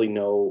necessarily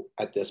know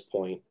at this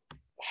point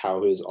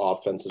how his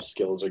offensive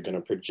skills are going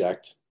to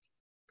project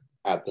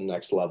at the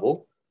next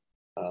level.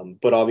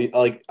 But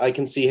I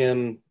can see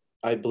him.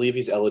 I believe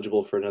he's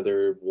eligible for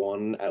another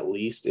 1 at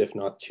least, if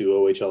not 2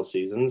 OHL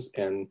seasons.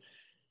 And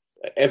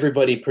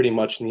everybody pretty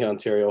much in the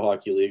Ontario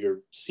Hockey League,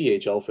 or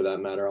CHL for that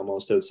matter,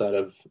 almost outside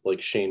of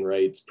like Shane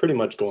Wright's, pretty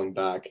much going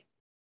back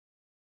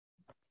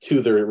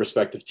to their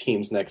respective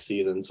teams next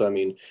season. So,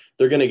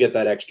 they're going to get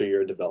that extra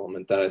year of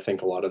development that I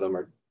think a lot of them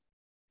are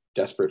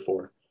desperate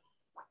for.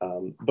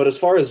 But as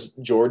far as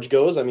George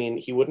goes,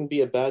 he wouldn't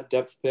be a bad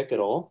depth pick at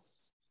all.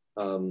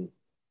 One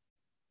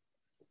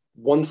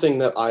thing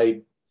that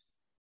I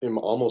am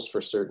almost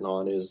for certain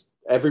on is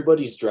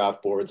everybody's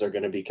draft boards are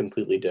going to be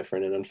completely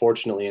different. And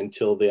unfortunately,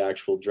 until the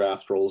actual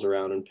draft rolls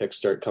around and picks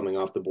start coming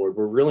off the board,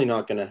 we're really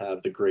not going to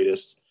have the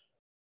greatest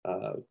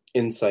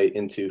insight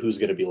into who's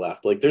going to be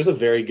left. Like, there's a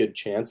very good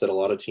chance that a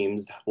lot of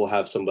teams will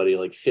have somebody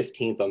like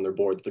 15th on their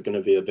board that's going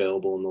to be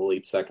available in the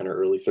late second or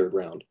early third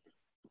round.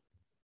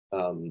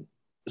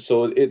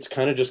 So it's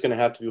kind of just going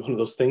to have to be one of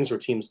those things where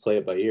teams play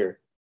it by ear.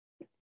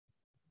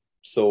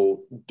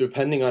 So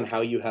depending on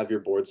how you have your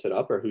board set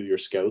up, or who your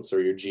scouts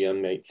or your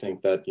GM may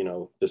think that,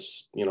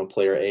 this,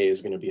 player A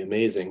is going to be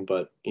amazing,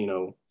 but,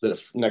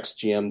 the next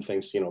GM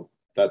thinks,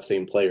 that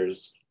same player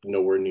is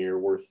nowhere near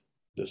worth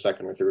the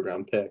second or third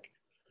round pick.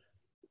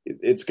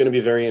 It's going to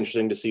be very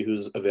interesting to see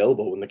who's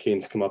available when the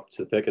Canes come up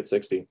to the pick at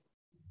 60.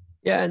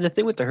 Yeah, and the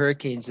thing with the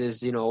Hurricanes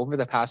is, over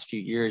the past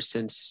few years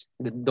since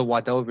the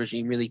Waddell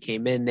regime really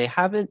came in, they've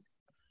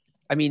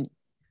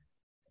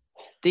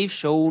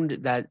shown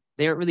that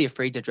they aren't really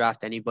afraid to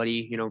draft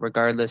anybody,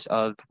 regardless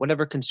of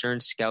whatever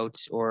concerns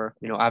scouts or,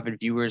 avid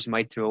viewers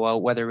might throw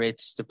out, whether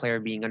it's the player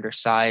being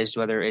undersized,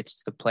 whether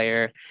it's the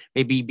player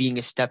maybe being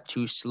a step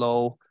too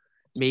slow,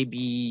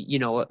 maybe,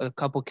 a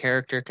couple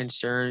character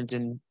concerns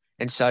and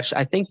such.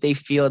 I think they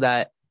feel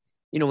that,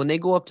 when they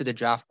go up to the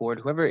draft board,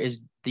 whoever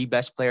is the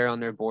best player on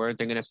their board,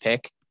 they're going to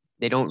pick.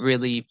 They don't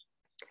really,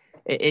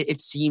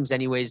 it seems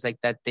anyways, like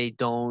that they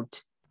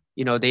don't,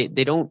 they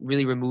don't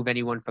really remove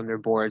anyone from their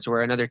boards,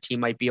 where another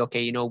team might be,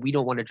 okay, we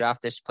don't want to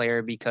draft this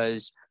player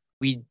because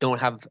we don't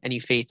have any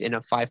faith in a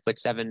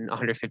 5'7",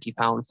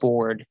 150-pound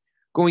forward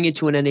going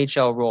into an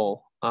NHL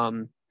role.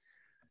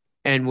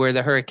 And where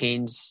the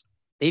Hurricanes,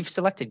 they've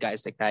selected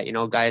guys like that,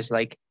 guys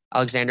like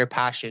Alexander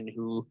Pashin,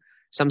 who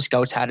some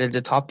scouts had as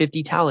a top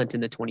 50 talent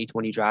in the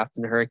 2020 draft,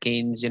 and the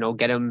Hurricanes,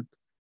 get him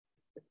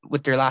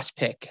with their last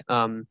pick.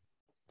 And,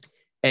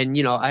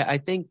 I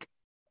think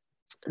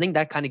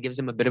that kind of gives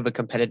them a bit of a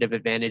competitive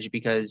advantage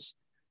because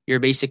you're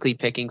basically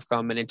picking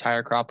from an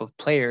entire crop of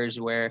players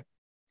where,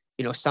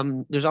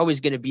 there's always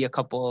going to be a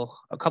couple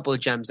of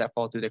gems that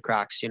fall through the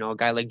cracks. A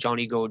guy like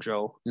Johnny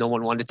Gaudreau, no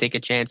one wanted to take a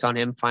chance on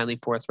him. Finally,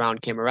 4th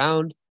round came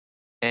around,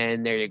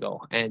 and there you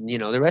go. And,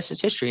 the rest is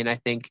history. And I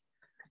think,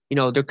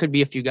 there could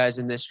be a few guys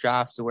in this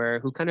draft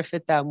who kind of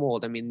fit that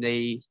mold. I mean,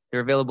 they're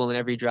available in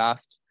every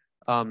draft.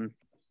 I've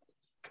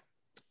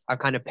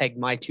kind of pegged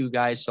my 2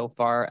 guys so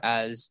far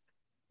as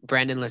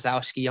Brandon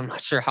Lazowski. I'm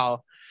not sure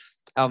how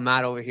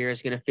Matt over here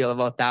is going to feel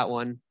about that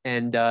one.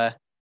 And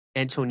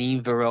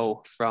Antonin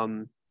Verreau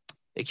from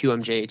the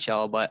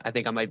QMJHL, but I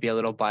think I might be a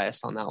little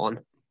biased on that one.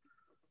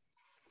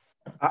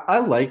 I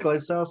like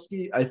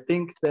Lysowski. I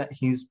think that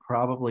he's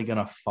probably going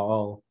to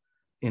fall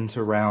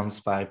into rounds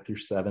 5 through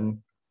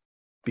 7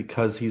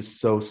 because he's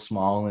so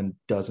small and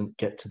doesn't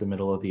get to the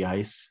middle of the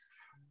ice.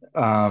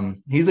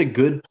 He's a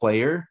good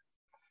player,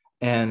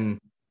 and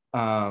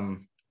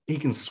he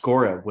can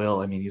score at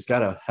will. I mean, he's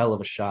got a hell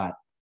of a shot.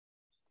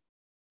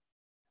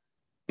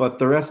 But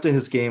the rest of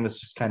his game is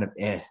just kind of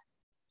eh.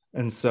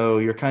 And so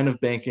you're kind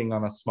of banking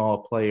on a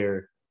small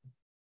player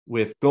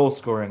with goal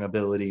scoring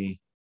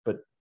ability, but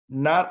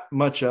not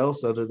much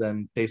else other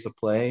than pace of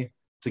play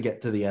to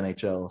get to the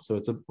NHL. So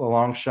it's a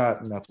long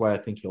shot, and that's why I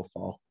think he'll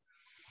fall.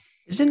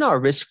 Is it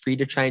not risk-free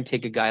to try and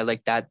take a guy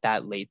like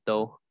that late,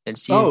 though, and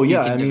see if he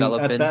can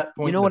develop at that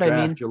point in the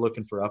draft, you're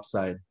looking for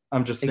upside.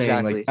 I'm just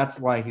saying, like, that's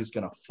why he's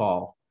going to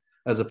fall,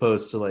 as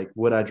opposed to, like,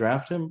 would I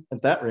draft him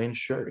at that range?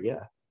 Sure,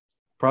 yeah.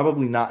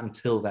 Probably not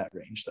until that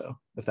range, though,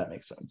 if that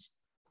makes sense.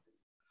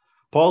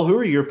 Paul, who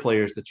are your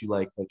players that you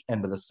like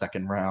end of the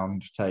 2nd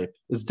round type?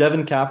 Is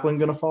Devin Kaplan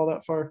going to fall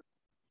that far?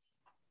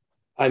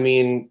 I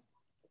mean,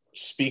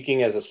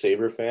 speaking as a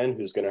Sabre fan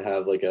who's going to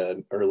have like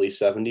an early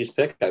 70s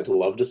pick, I'd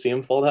love to see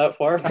him fall that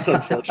far. But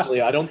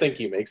unfortunately, I don't think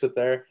he makes it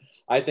there.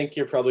 I think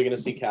you're probably going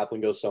to see Kaplan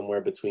go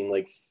somewhere between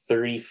like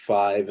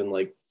 35 and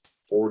like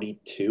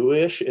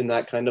 42-ish in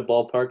that kind of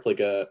ballpark, like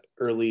a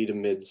early to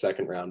mid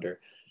 2nd rounder.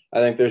 I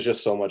think there's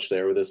just so much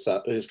there with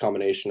his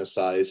combination of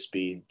size,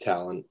 speed,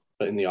 talent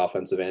in the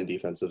offensive and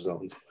defensive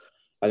zones.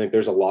 I think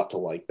there's a lot to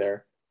like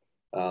there.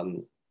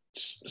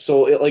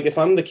 If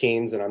I'm the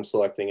Canes and I'm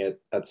selecting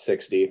it at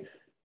 60,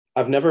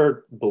 I've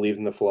never believed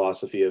in the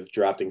philosophy of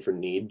drafting for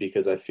need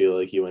because I feel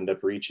like you end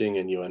up reaching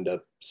and you end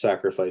up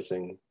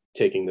sacrificing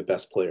taking the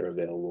best player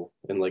available.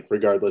 And like,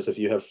 regardless if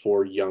you have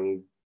 4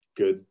 young,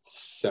 good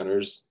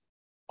centers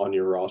on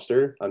your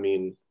roster, I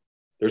mean,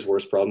 there's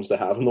worse problems to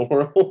have in the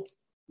world.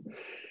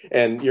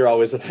 And you're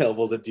always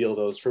available to deal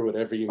those for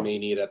whatever you may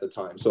need at the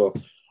time. So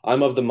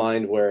I'm of the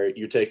mind where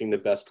you're taking the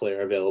best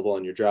player available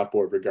on your draft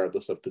board,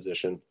 regardless of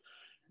position.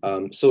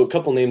 So a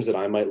couple names that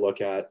I might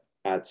look at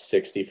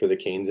 60 for the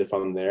Canes if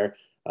I'm there.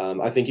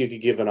 I think you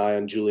could give an eye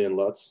on Julian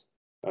Lutz,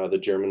 the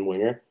German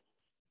winger.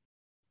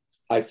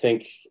 I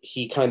think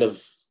he kind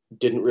of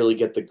didn't really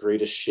get the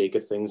greatest shake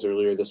of things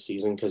earlier this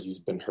season because he's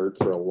been hurt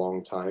for a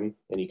long time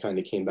and he kind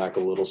of came back a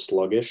little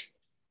sluggish.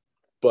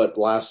 But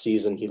last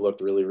season he looked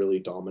really, really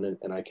dominant,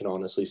 and I can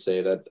honestly say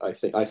that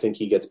I think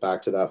he gets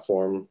back to that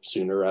form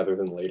sooner rather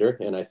than later.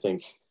 And I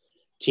think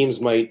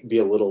teams might be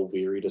a little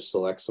weary to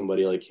select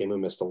somebody like him who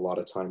missed a lot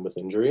of time with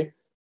injury,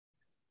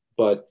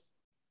 but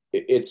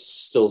it's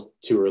still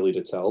too early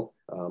to tell.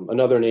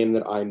 Another name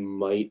that I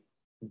might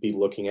be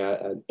looking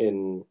at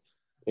in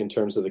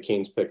terms of the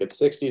Canes pick at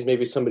 60 is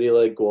maybe somebody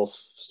like Guelph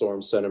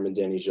Storm centerman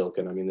Danny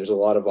Zhilkin. I mean, there's a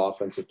lot of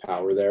offensive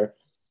power there.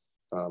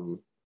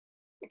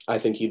 I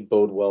think he'd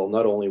bode well,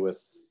 not only with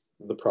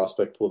the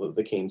prospect pool that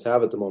the Canes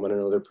have at the moment. I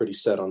know they're pretty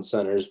set on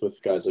centers with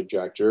guys like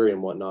Jack Drury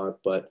and whatnot,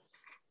 but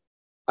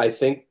I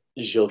think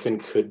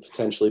Zhilkin could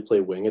potentially play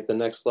wing at the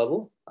next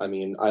level. I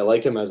mean, I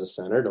like him as a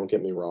center, don't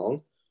get me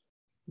wrong,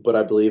 but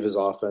I believe his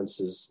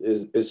offense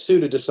is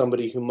suited to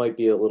somebody who might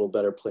be a little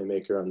better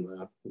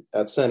playmaker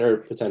at center,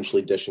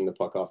 potentially dishing the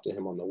puck off to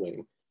him on the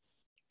wing.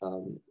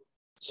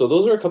 So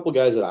those are a couple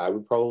guys that I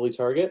would probably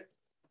target.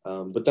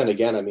 But then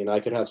again, I mean, I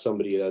could have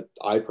somebody that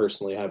I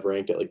personally have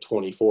ranked at like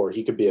 24.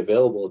 He could be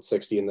available at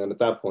 60. And then at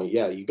that point,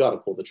 yeah, you got to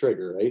pull the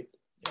trigger, right?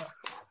 Yeah.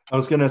 I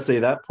was going to say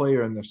that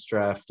player in this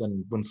draft,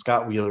 and when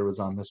Scott Wheeler was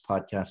on this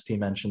podcast, he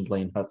mentioned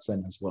Lane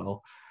Hutson as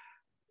well.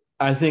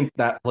 I think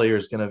that player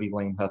is going to be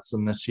Lane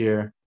Hutson this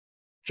year,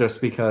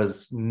 just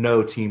because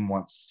no team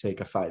wants to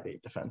take a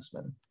 5'8"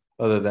 defenseman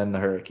other than the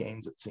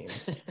Hurricanes, it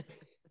seems.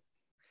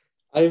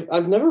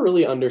 I've never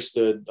really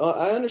understood.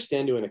 I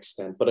understand to an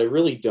extent, but I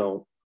really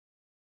don't.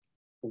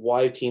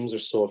 Why teams are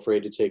so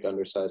afraid to take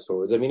undersized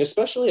forwards. I mean,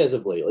 especially as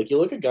of late. Like, you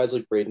look at guys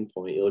like Braden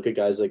Point, you look at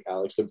guys like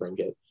Alex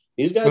DeBrincat.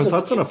 These guys. Is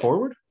Hutson a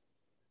forward?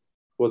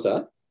 What's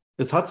that?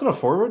 Is Hutson a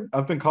forward?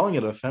 I've been calling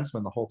it a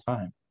defenseman the whole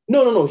time.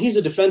 No. He's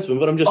a defenseman,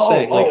 but I'm just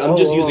saying. I'm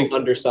just using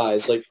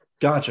undersized. Like,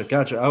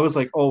 Gotcha. I was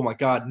like, oh my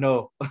God,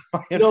 no.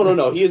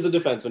 No. He is a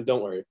defenseman.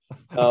 Don't worry.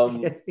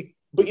 Okay.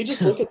 But you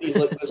just look at these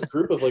like this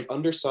group of like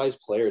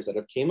undersized players that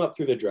have came up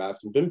through the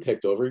draft and been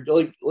picked over.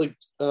 Like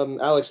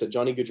Alex said,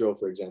 Johnny Gaudreau,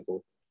 for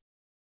example.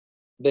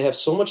 They have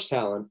so much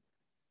talent,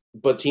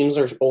 but teams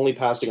are only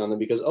passing on them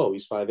because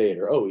he's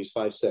 5'8" or he's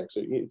 5'6"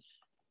 or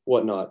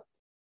whatnot.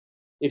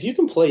 If you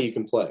can play, you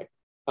can play.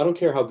 I don't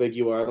care how big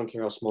you are. I don't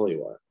care how small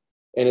you are.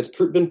 And it's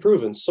been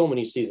proven so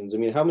many seasons. I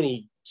mean, how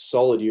many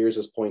solid years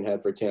has Point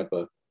had for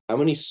Tampa? How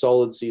many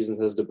solid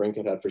seasons has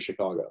DeBrincat had for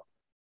Chicago?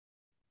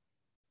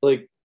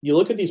 Like, you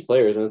look at these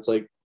players and it's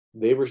like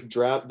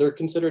they're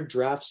considered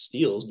draft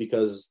steals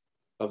because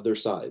of their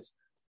size.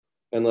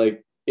 And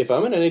like, if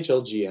I'm an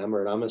NHL GM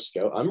or I'm a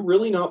scout, I'm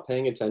really not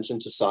paying attention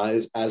to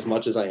size as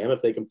much as I am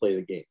if they can play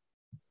the game.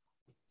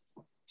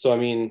 So, I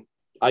mean,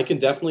 I can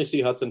definitely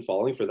see Hudson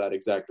falling for that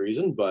exact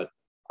reason, but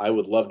I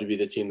would love to be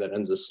the team that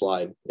ends this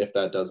slide if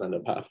that does end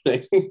up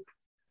happening.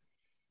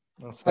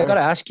 I got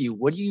to ask you,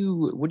 what do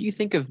you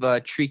think of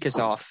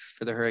Trikazov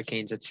for the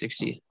Hurricanes at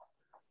 60?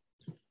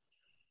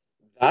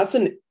 That's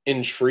an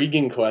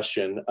intriguing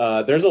question.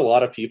 There's a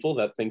lot of people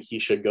that think he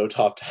should go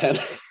top 10,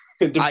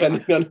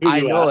 depending on who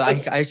you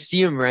ask. I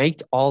see him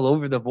ranked all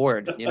over the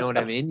board. You know what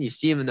I mean? You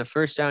see him in the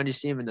first round, you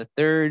see him in the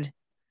third,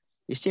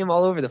 you see him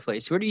all over the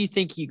place. Where do you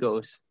think he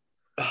goes?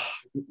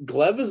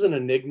 Gleb is an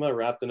enigma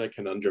wrapped in a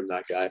conundrum,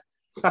 that guy.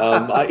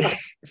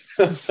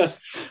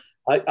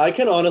 I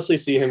can honestly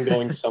see him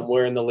going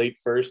somewhere in the late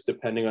first,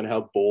 depending on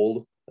how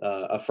bold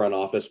a front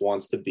office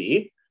wants to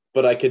be.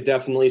 But I could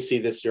definitely see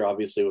this year,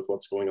 obviously, with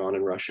what's going on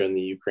in Russia and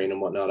the Ukraine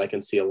and whatnot, I can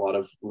see a lot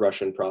of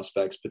Russian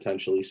prospects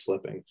potentially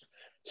slipping.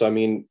 So, I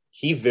mean,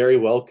 he very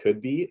well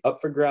could be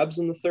up for grabs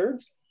in the third.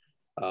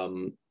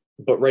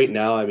 But right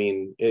now, I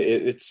mean,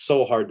 it's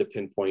so hard to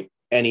pinpoint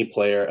any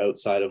player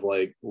outside of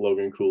like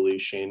Logan Cooley,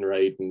 Shane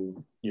Wright, and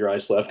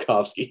Juraj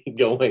Slafkovsky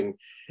going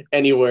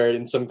anywhere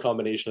in some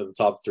combination of the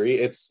top three.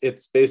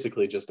 It's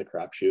basically just a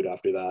crapshoot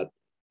after that.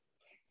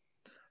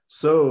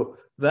 So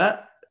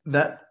that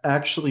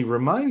actually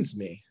reminds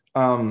me,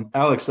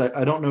 Alex,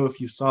 I don't know if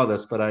you saw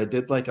this, but I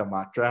did like a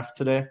mock draft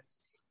today,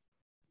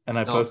 and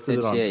I posted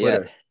it on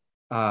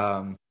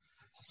Twitter.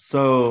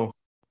 So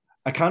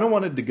I kind of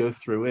wanted to go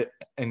through it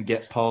and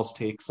get Paul's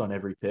takes on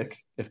every pick,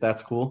 if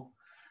that's cool.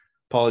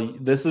 Paul,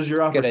 this is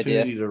your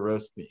opportunity to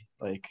roast me.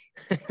 Like,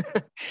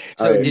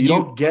 so you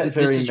don't get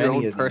very this is many your own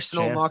of these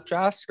personal chances. mock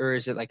draft, or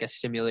is it like a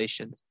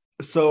simulation?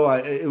 So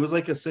it was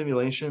like a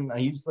simulation. I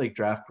used like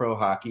Draft Pro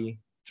Hockey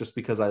just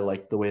because I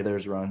like the way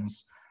theirs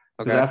runs.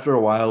 Because after a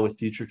while with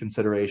future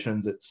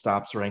considerations, it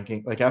stops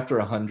ranking. Like after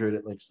 100,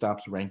 it like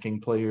stops ranking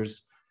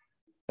players,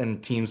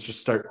 and teams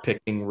just start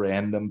picking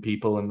random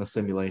people in the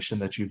simulation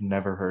that you've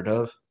never heard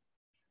of.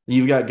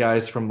 You've got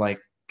guys from like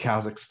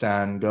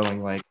Kazakhstan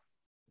going like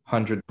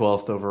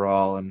 112th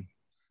overall, and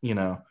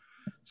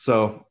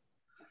so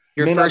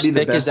your first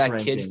pick is that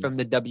kid from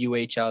the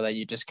WHL that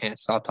you just can't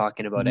stop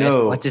talking about.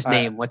 No, what's his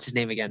name? What's his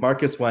name again?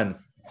 Marcus Wen.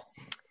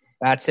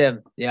 That's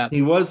him. Yeah,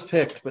 he was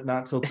picked, but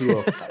not till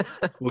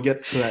 205. We'll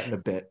get to that in a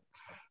bit.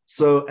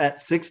 So at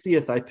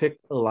 60th, I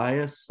picked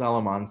Elias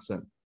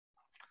Salamonson.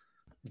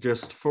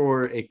 Just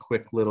for a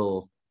quick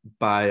little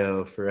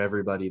bio for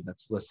everybody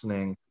that's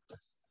listening,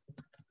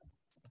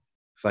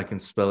 if I can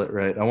spell it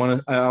right.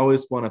 I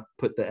always want to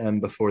put the M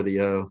before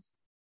the O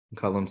and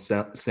call him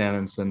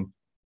Salmonson.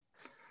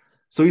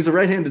 So he's a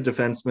right-handed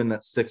defenseman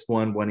that's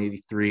 6'1",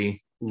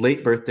 183.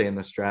 Late birthday in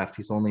this draft.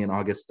 He's only in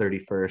August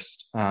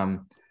 31st.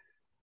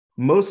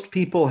 Most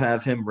people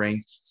have him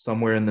ranked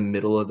somewhere in the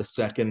middle of the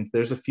second.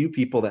 There's a few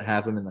people that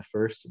have him in the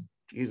first.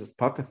 Jesus,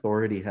 Puck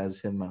Authority has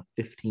him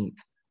 15th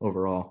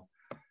overall.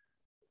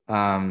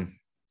 But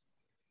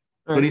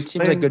he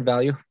seems like good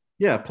value.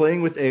 Yeah,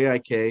 playing with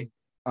AIK.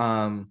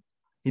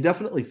 He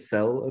definitely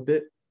fell a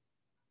bit,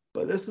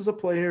 but this is a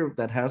player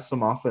that has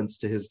some offense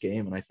to his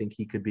game, and I think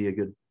he could be a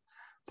good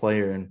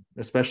player. And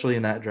especially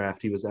in that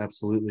draft, he was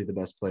absolutely the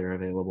best player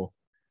available.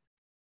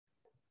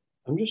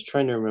 I'm just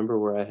trying to remember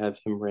where I have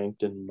him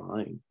ranked in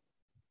mine.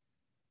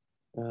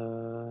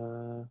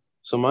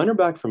 So mine are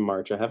back from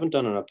March. I haven't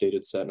done an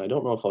updated set, and I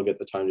don't know if I'll get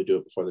the time to do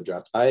it before the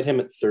draft. I had him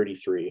at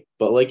 33,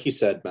 but like you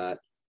said, Matt,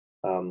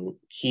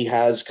 he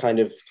has kind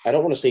of, I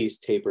don't want to say he's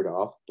tapered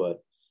off,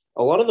 but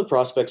a lot of the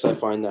prospects I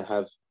find that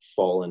have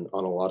fallen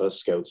on a lot of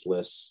scouts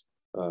lists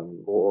or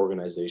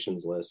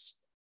organizations lists,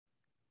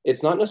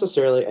 it's not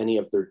necessarily any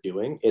of their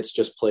doing. It's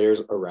just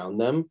players around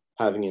them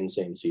having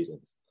insane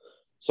seasons.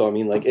 So, I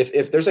mean, like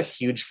if there's a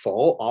huge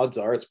fall, odds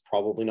are it's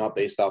probably not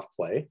based off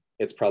play.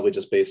 It's probably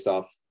just based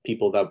off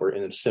people that were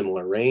in a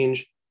similar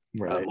range.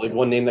 Right. Like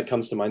one name that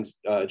comes to mind is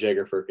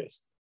Jagger Firkus.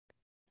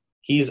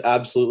 He's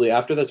absolutely,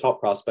 after the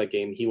top prospect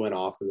game, he went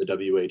off in the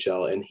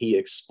WHL and he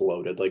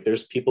exploded. Like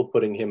there's people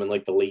putting him in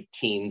like the late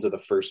teens of the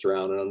first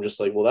round. And I'm just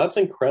like, well, that's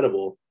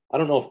incredible. I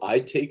don't know if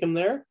I'd take him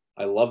there.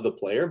 I love the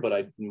player, but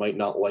I might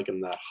not like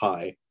him that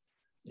high.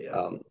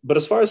 Yeah. But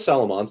as far as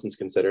Salomonson's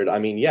considered, I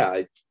mean,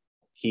 yeah,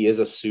 he is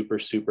a super,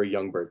 super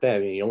young birthday. I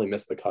mean, he only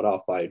missed the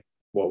cutoff by,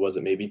 what was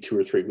it, maybe 2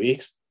 or 3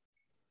 weeks?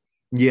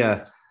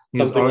 Yeah.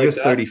 He's Something August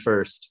like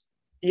 31st.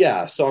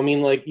 Yeah, so I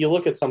mean, like you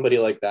look at somebody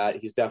like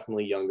that, he's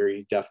definitely younger.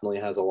 He definitely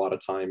has a lot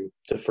of time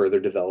to further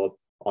develop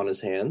on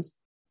his hands.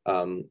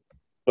 Um,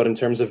 but in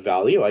terms of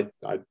value,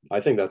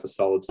 I think that's a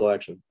solid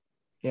selection.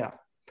 Yeah.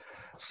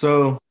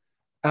 So,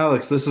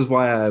 Alex, this is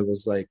why I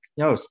was like,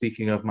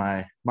 speaking of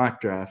my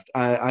mock draft,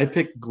 I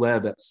picked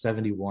Gleb at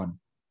 71.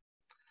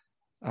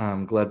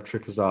 Gleb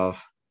Trikazov.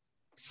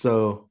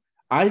 So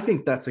I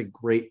think that's a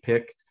great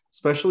pick,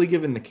 especially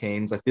given the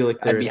Canes. I feel like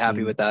I'd be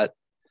happy with that.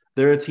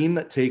 They're a team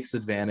that takes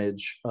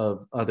advantage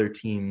of other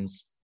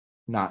teams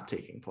not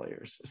taking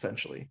players,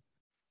 essentially.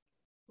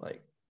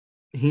 Like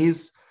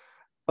he's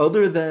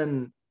other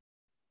than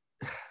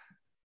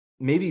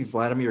maybe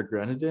Vladimir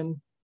Grenadin,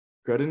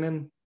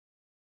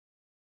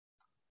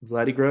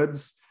 Vladdy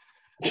Gruds.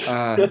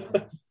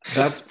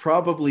 That's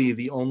probably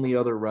the only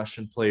other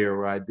Russian player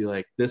where I'd be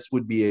like, this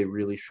would be a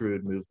really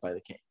shrewd move by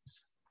the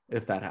Canes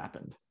if that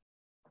happened.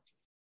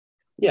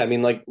 Yeah, I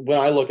mean, like when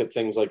I look at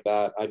things like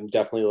that, I'm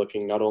definitely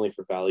looking not only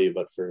for value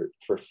but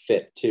for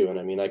fit too. And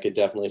I mean, I could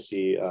definitely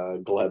see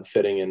Gleb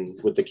fitting in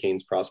with the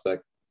Canes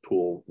prospect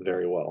pool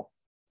very well.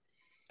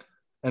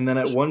 And then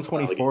at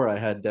 124, I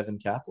had Devin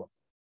Kaplan,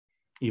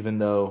 even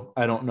though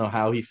I don't know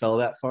how he fell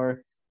that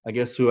far. I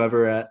guess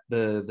whoever at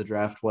the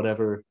draft,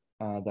 whatever,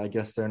 I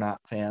guess they're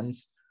not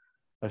fans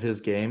of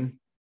his game.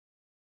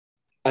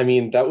 I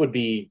mean, that would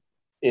be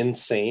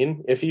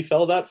insane if he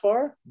fell that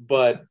far.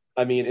 But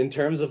I mean, in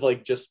terms of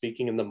like just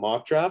speaking in the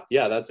mock draft,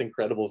 yeah, that's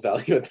incredible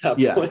value at that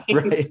point.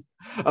 Right.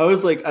 I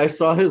was like, I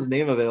saw his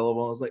name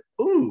available. I was like,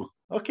 ooh,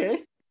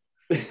 okay.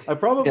 I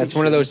probably it's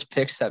one of those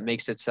picks that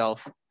makes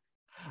itself.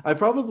 I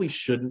probably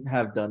shouldn't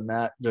have done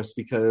that just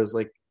because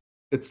like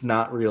it's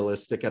not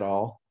realistic at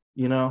all,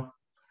 you know.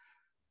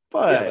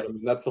 But, yeah, but I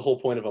mean, that's the whole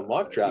point of a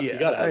mock draft. Yeah, you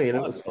gotta have fun,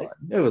 it was fun.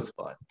 It was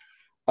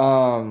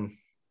fun.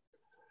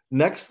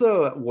 Next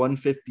though at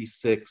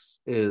 156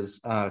 is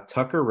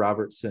Tucker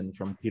Robertson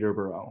from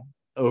Peterborough,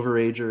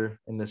 overager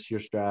in this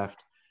year's draft.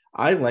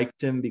 I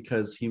liked him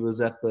because he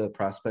was at the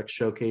prospect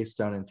showcase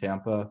down in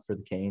Tampa for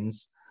the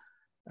Canes.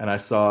 And I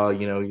saw,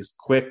 he's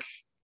quick,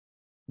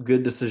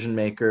 good decision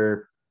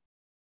maker,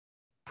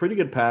 pretty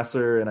good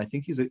passer, and I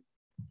think he's a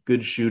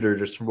good shooter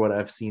just from what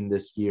I've seen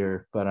this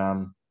year. But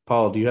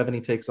Paul, do you have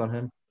any takes on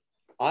him?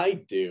 I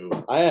do.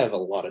 I have a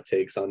lot of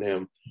takes on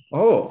him.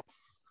 Oh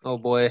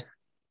boy.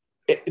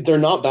 They're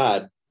not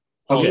bad.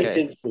 Okay.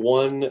 He is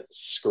one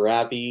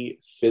scrappy,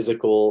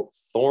 physical,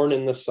 thorn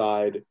in the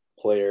side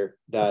player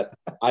that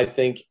I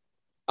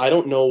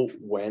don't know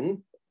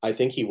when. I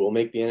think he will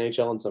make the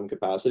NHL in some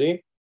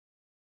capacity.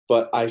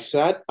 But I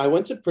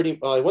went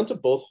to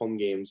both home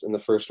games in the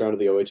first round of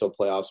the OHL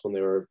playoffs when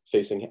they were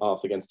facing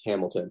off against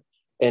Hamilton.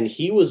 And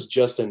he was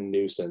just a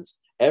nuisance.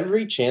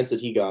 Every chance that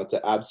he got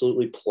to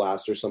absolutely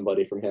plaster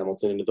somebody from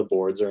Hamilton into the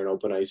boards or an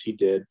open ice, he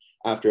did.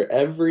 After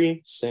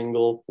every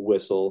single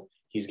whistle,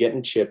 he's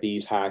getting chippy,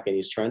 he's hacking,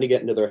 he's trying to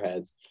get into their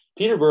heads.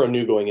 Peterborough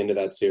knew going into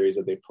that series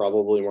that they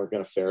probably weren't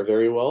going to fare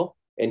very well.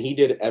 And he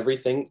did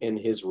everything in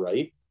his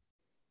right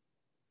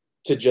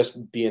to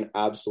just be an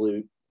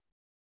absolute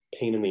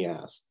pain in the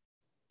ass.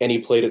 And he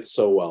played it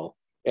so well.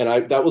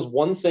 And that was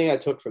one thing I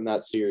took from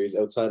that series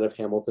outside of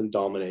Hamilton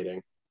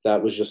dominating.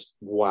 That was just,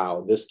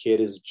 wow, this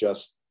kid is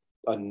just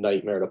a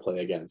nightmare to play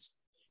against.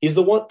 He's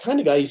the one kind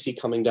of guy you see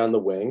coming down the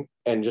wing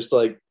and just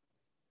like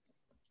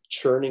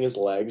churning his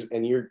legs.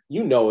 And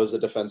as a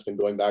defenseman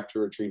going back to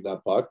retrieve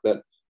that puck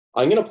that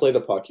I'm going to play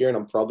the puck here and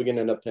I'm probably going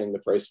to end up paying the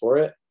price for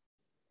it.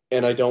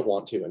 And I don't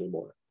want to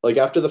anymore. Like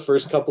after the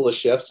first couple of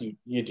shifts,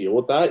 you deal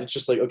with that. It's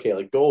just like, okay,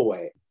 like go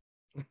away.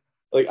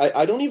 Like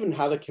I don't even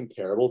have a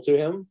comparable to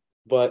him,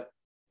 but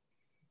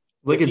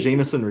like a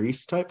Jameson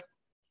Reese type?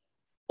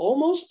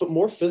 Almost, but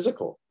more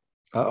physical.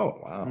 Oh,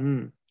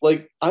 wow.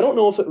 Like, I don't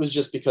know if it was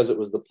just because it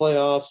was the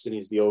playoffs and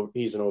he's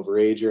an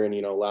overager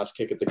and, last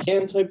kick at the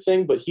can type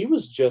thing, but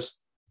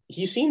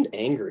he seemed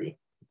angry.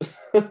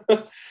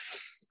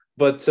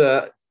 But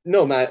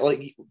no, Matt,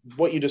 like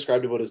what you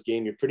described about his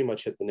game, you pretty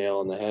much hit the nail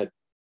on the head.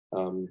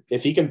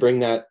 If he can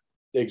bring that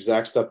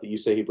exact stuff that you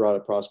say he brought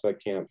at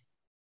prospect camp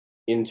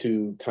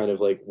into kind of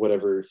like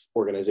whatever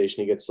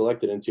organization he gets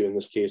selected into, in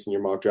this case, in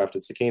your mock draft,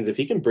 it's the Canes. If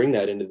he can bring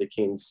that into the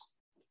Canes,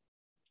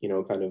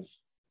 kind of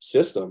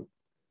system,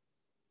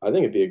 I think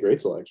it'd be a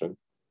great selection.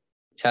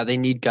 Yeah, they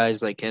need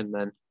guys like him,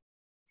 man.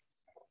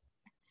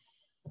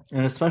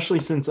 And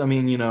especially since,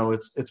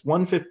 it's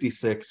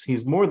 156.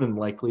 He's more than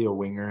likely a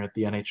winger at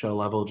the NHL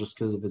level just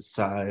because of his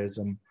size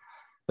and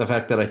the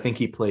fact that I think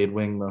he played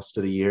wing most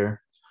of the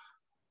year.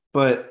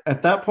 But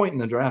at that point in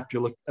the draft,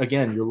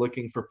 you're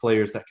looking for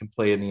players that can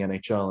play in the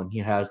NHL, and he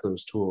has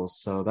those tools.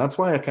 So that's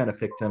why I kind of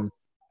picked him.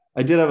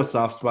 I did have a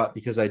soft spot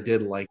because I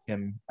did like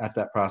him at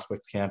that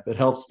prospects camp. It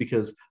helps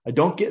because I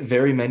don't get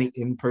very many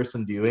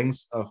in-person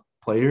viewings of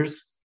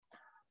players.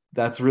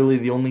 That's really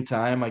the only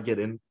time I get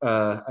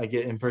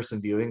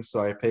in-person viewings,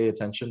 so I pay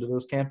attention to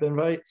those camp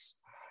invites.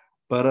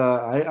 But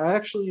I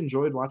actually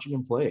enjoyed watching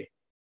him play.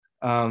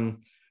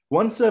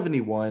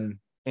 171,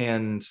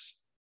 and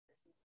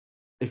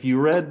if you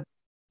read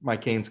my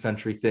Canes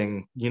Country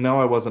thing,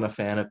 I wasn't a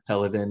fan of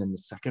Pelavin in the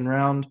second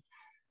round.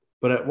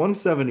 But at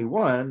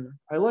 171,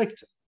 I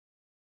liked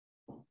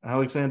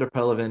Alexander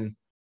Pelovin.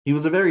 He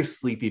was a very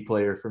sleepy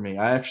player for me.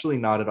 I actually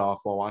nodded off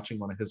while watching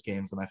one of his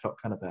games, and I felt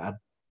kind of bad.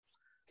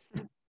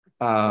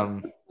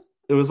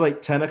 It was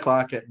like 10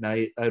 o'clock at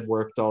night. I'd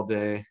worked all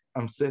day.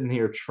 I'm sitting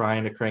here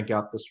trying to crank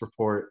out this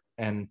report,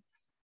 and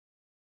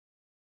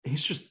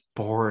he's just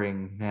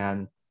boring,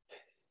 man.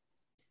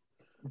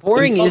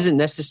 Boring isn't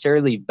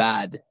necessarily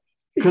bad.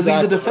 Because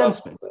he's a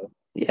defenseman.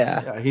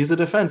 Yeah, he's a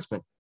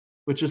defenseman,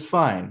 which is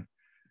fine.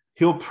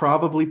 He'll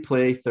probably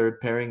play third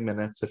pairing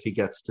minutes if he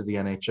gets to the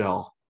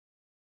NHL.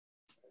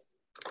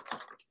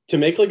 To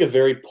make like a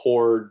very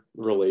poor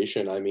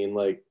relation, I mean,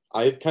 like,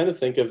 I kind of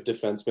think of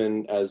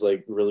defensemen as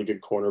like really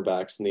good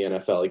cornerbacks in the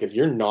NFL. Like, if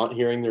you're not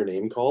hearing their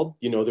name called,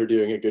 you know they're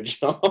doing a good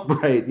job.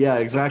 Right, yeah,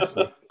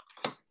 exactly.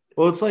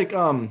 Well, it's like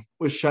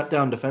with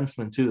shutdown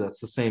defensemen too. That's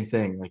the same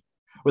thing. Like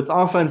with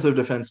offensive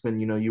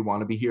defensemen, you know, you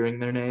want to be hearing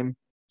their name.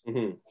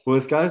 Mm-hmm.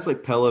 With guys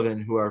like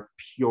Pelovin, who are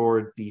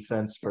pure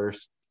defense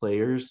first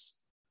players,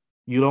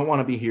 you don't want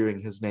to be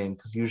hearing his name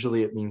because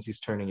usually it means he's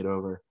turning it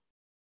over.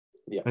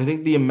 Yeah, I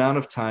think the amount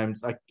of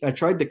times I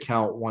tried to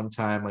count one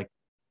time, like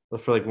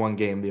for like one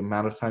game, the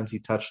amount of times he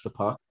touched the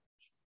puck.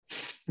 I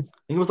think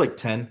it was like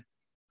 10.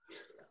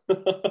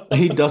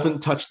 He doesn't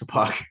touch the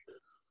puck.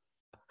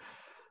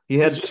 He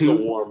had a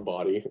warm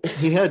body.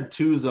 He had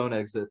 2 zone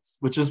exits,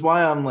 which is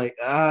why I'm like,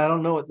 I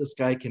don't know what this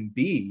guy can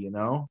be, you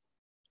know.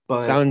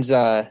 But sounds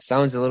a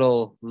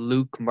little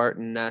Luke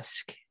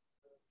Martin-esque.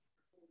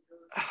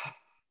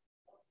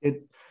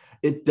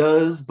 It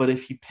does, but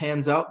if he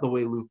pans out the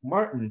way Luke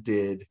Martin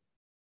did,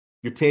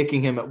 you're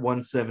taking him at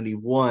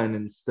 171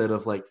 instead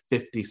of like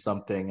 50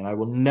 something, and I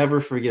will never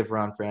forgive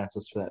Ron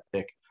Francis for that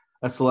pick.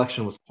 That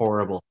selection was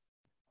horrible.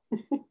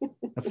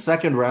 That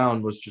second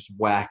round was just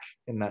whack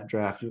in that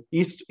draft.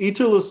 Eetu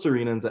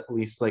Lustarinen's at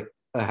least like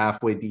a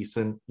halfway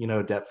decent, you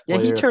know, depth player.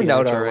 Yeah, he turned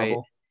out NHL all right.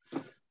 level.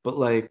 But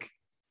like,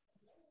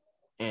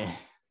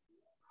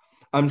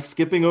 I'm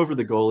skipping over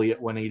the goalie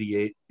at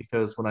 188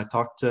 because when I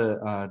talked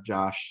to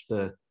Josh,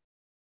 the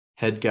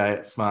head guy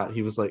at SMOT,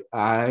 he was like,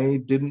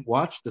 I didn't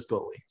watch this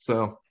goalie.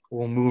 So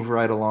we'll move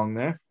right along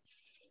there.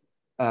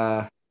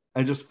 I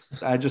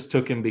just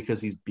took him because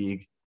he's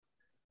big.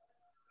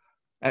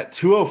 At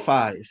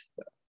 205.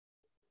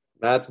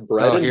 Matt's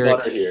bread and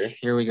butter here.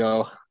 Here we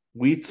go.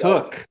 We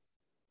took.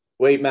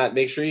 Wait, Matt,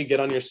 make sure you get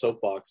on your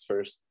soapbox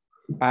first.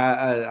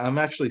 I'm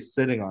actually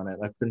sitting on it.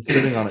 I've been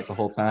sitting on it the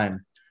whole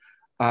time.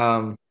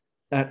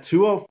 At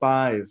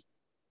 205,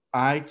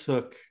 I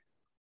took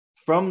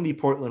from the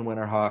Portland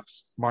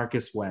Winterhawks,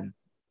 Marcus Wen.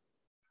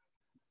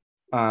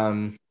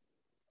 I've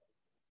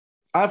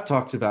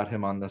talked about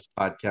him on this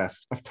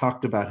podcast. I've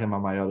talked about him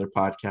on my other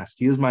podcast.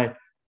 He is my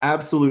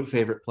absolute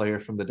favorite player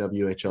from the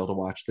WHL to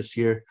watch this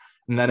year,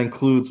 and that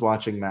includes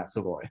watching Matt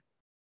Savoy.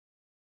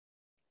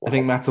 Wow. I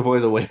think Matt Savoy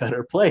is a way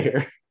better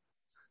player.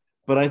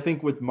 But I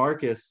think with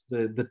Marcus,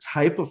 the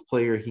type of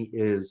player he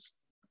is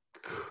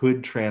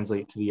could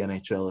translate to the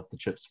NHL if the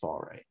chips fall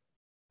right.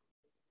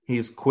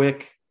 He's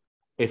quick,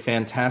 a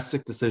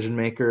fantastic decision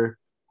maker.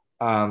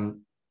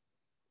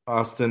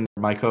 Austin,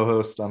 my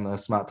co-host on the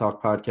Smart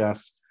Talk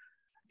podcast,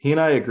 he and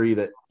I agree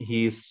that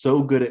he's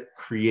so good at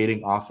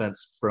creating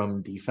offense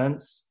from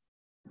defense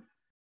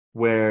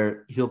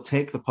where he'll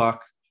take the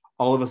puck,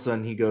 all of a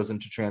sudden he goes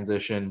into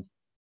transition.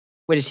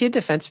 Wait, is he a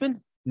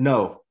defenseman?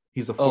 No,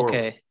 he's a forward.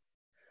 Okay.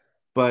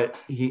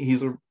 But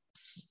he's a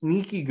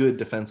sneaky good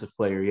defensive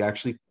player. He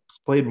actually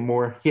played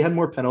more. He had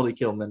more penalty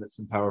kill minutes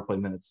and power play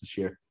minutes this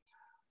year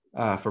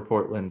for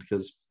Portland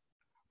because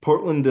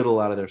Portland did a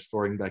lot of their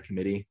scoring by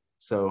committee.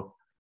 So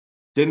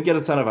didn't get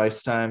a ton of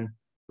ice time,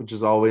 which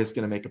is always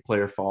going to make a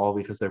player fall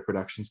because their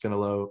production's going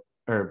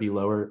to be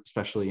lower,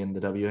 especially in the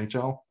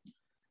WHL.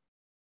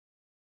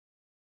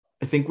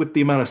 I think with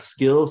the amount of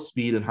skill,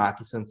 speed, and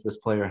hockey sense this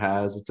player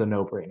has, it's a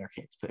no-brainer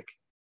Canes pick.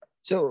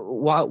 So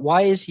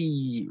why is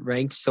he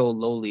ranked so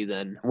lowly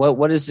then?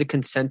 What is the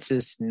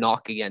consensus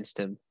knock against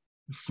him?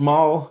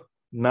 Small,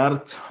 not a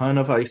ton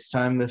of ice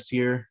time this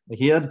year. Like,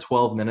 he had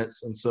 12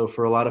 minutes, and so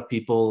for a lot of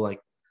people, like,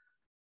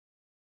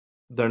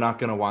 they're not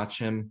going to watch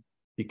him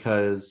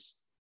because,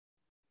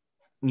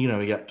 you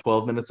know, he got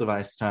 12 minutes of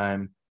ice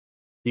time.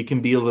 He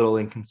can be a little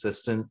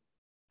inconsistent.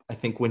 I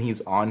think when he's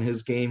on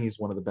his game, he's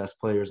one of the best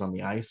players on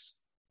the ice.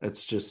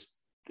 It's just,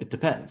 it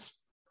depends,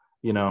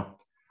 you know.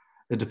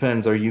 It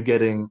depends. Are you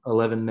getting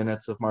 11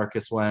 minutes of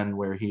Marcus Wen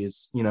where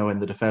he's, you know,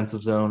 in the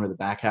defensive zone or the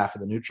back half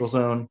of the neutral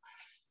zone?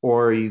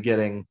 Or are you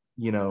getting,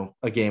 you know,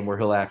 a game where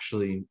he'll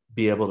actually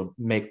be able to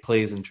make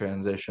plays in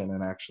transition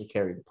and actually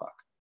carry the puck?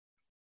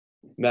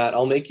 Matt,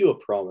 I'll make you a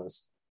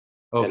promise.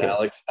 Okay.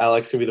 And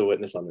Alex can be the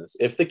witness on this.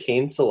 If the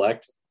Canes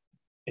select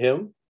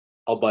him,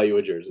 I'll buy you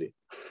a jersey.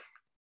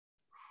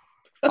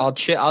 I'll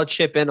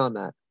chip in on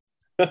that.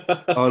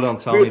 Oh,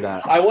 don't tell me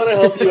that. I want to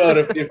help you out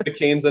if the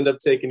Canes end up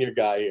taking your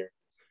guy here.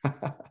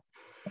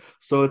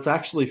 So it's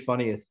actually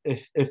funny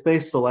if they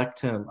select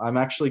him, I'm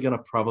actually going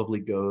to probably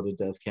go to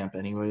Dev Camp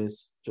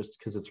anyways, just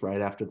because it's right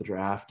after the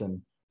draft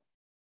and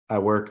I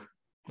work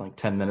like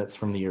 10 minutes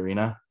from the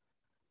arena.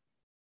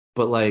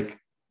 But like,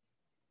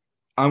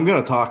 I'm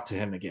gonna talk to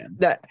him again.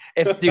 That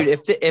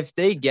if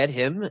they get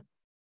him,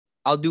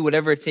 I'll do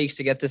whatever it takes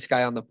to get this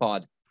guy on the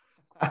pod.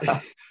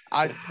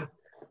 I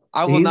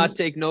will not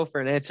take no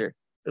for an answer.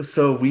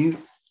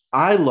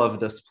 I love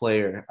this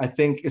player. I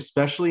think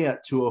especially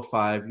at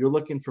 205, you're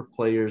looking for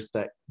players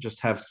that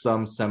just have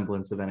some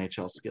semblance of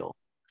NHL skill.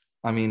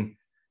 I mean,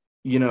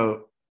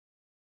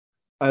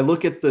 I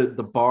look at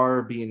the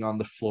bar being on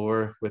the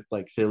floor with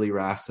like Philly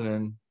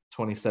Rassinen,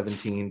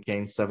 2017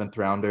 gained 7th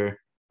rounder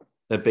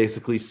that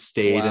basically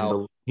stayed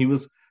in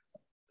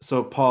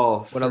the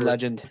Paul, what a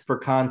legend. For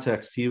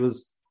context, he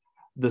was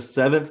the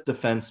 7th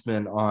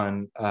defenseman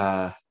on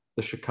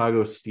the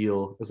Chicago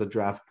Steel as a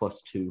draft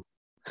 +2.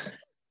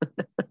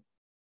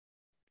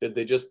 Did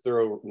they just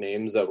throw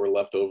names that were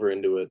left over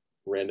into a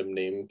random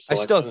name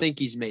selection? I still think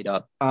he's made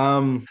up.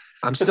 I'm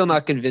still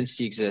not convinced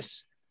he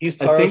exists. He's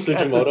Taro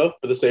Tsujimoto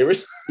for the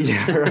Sabres?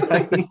 Yeah, right. I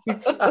think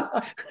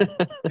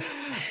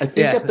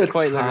at the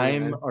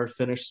time our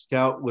Finnish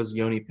scout was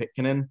Joni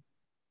Pitkanen,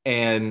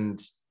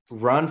 and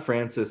Ron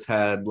Francis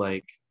had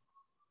like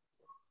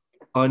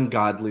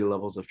ungodly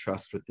levels of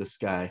trust with this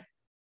guy.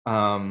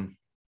 And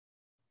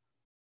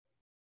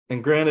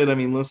granted, I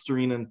mean,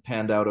 Luostarinen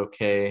panned out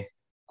okay.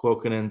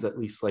 Kuokkanen's at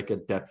least like a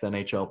depth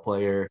NHL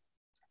player.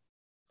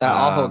 That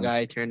Aho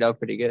guy turned out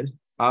pretty good.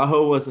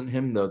 Aho wasn't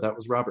him, though. That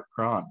was Robert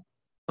Cron.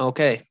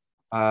 Okay.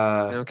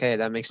 Okay,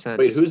 that makes sense.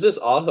 Wait, who's this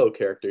Aho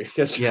character?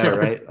 Yeah,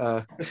 right.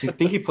 I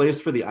think he plays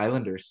for the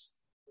Islanders.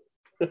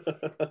 Is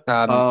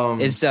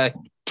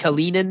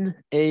Kalinin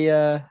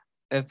a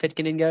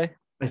Pitkanen guy?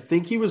 I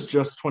think he was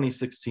just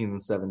 2016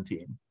 and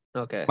 17.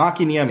 Okay.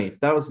 Maki Niemi,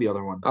 that was the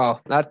other one. Oh,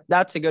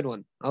 that's a good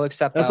one. I'll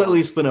accept that. That's at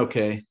least been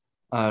okay.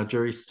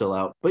 Jury's still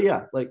out. But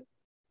yeah, like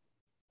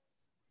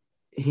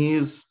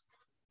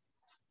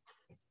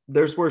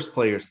there's worse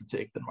players to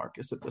take than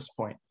Marcus at this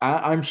point.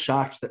 I'm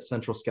shocked that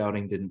Central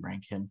Scouting didn't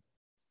rank him.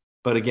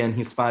 But again,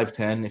 he's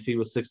 5'10". If he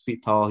was 6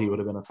 feet tall, he would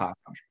have been a top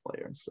 100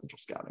 player in Central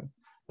Scouting.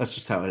 That's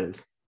just how it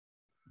is.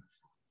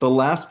 The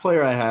last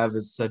player I have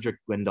is Cedric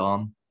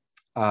Gwindom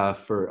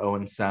for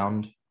Owen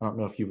Sound. I don't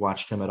know if you've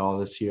watched him at all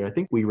this year. I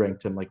think we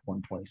ranked him like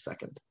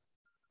 122nd.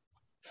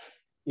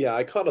 Yeah,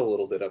 I caught a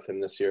little bit of him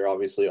this year.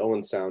 Obviously,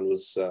 Owen Sound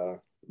was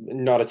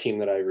not a team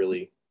that I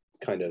really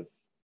kind of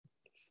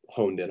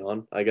honed in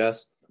on, I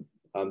guess.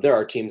 There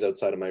are teams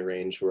outside of my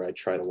range where I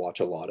try to watch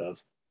a lot of,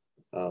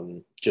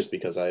 just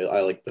because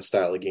I like the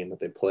style of game that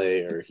they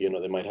play, or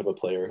they might have a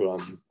player who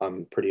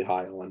I'm pretty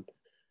high on.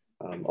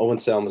 Owen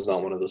Sound was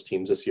not one of those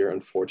teams this year,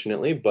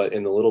 unfortunately, but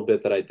in the little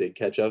bit that I did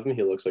catch of him,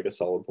 he looks like a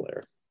solid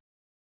player.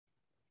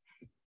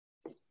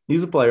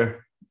 He's a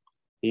player.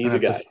 He's a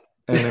guy.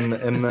 And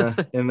in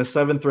the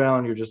 7th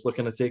round, you're just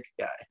looking to take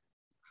a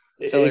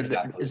guy. So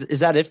exactly. is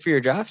that it for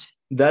your draft?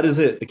 That is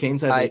it. The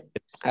Canes had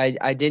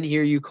I didn't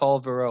hear you call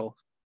Vereau.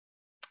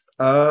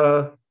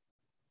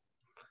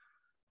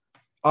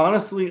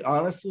 Honestly,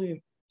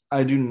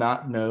 I do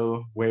not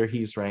know where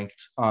he's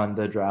ranked on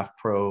the Draft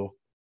Pro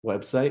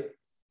website.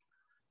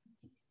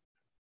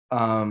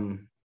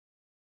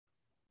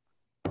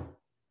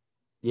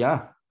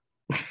 Yeah.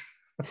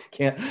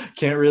 Can't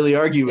really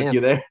argue with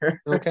you there.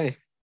 Okay.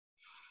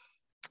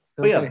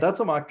 But yeah, that's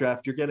a mock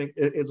draft. You're getting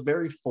it's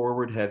very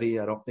forward heavy.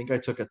 I don't think I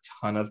took a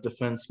ton of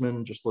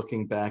defensemen. Just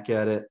looking back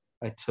at it,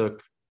 I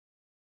took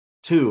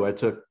 2. I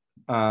took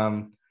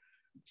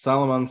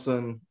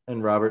Salomonson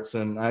and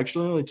Robertson. I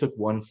actually only took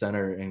 1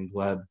 center in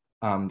Gleb.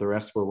 The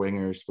rest were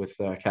wingers with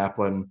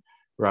Kaplan,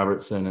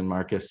 Robertson, and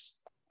Marcus,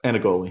 and a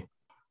goalie.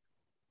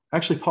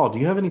 Actually, Paul, do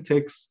you have any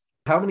takes?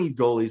 How many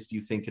goalies do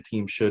you think a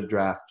team should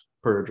draft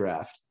per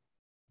draft?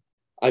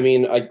 I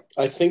mean,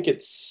 I think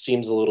it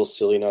seems a little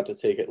silly not to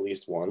take at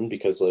least one,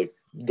 because like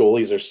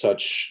goalies are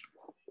such,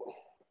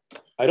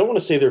 I don't want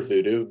to say they're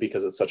voodoo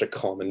because it's such a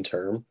common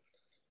term,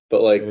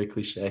 but like very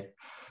cliche.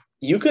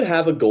 You could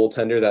have a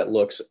goaltender that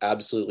looks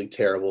absolutely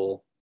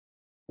terrible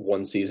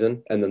one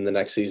season, and then the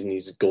next season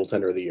he's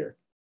goaltender of the year.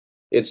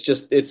 It's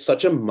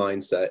such a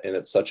mindset, and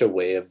it's such a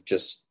way of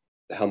just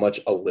how much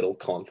a little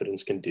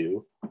confidence can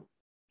do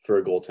for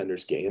a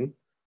goaltender's game.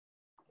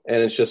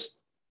 And it's just,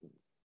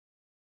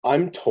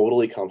 I'm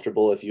totally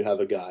comfortable if you have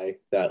a guy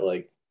that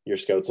like your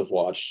scouts have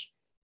watched,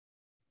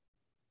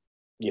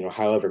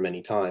 however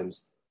many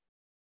times,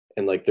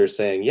 and like they're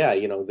saying, yeah,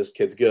 this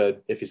kid's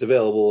good. If he's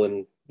available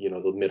in,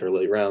 the mid or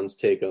late rounds,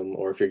 take him.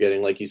 Or if you're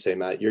getting, like you say,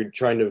 Matt, you're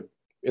trying to,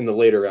 in the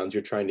later rounds,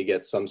 you're trying to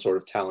get some sort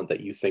of talent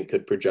that you think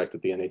could project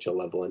at the NHL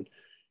level. And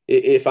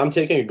if I'm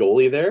taking a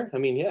goalie there, I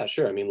mean, yeah,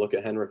 sure. I mean, look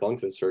at Henrik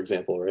Lundqvist, for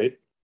example, right?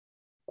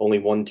 Only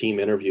one team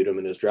interviewed him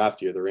in his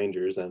draft year, the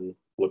Rangers, and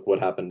look what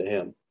happened to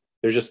him.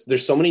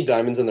 There's so many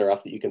diamonds in the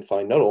rough that you can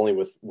find, not only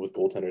with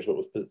goaltenders, but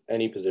with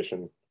any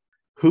position.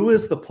 Who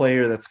is the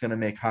player that's going to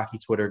make hockey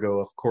Twitter go,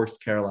 of course,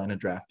 Carolina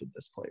drafted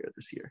this player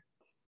this year?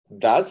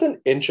 That's an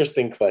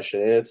interesting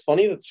question. And it's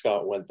funny that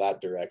Scott went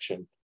that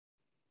direction.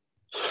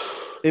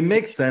 It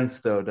makes sense,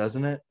 though,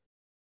 doesn't it?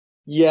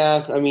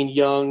 Yeah. I mean,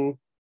 young,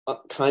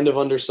 kind of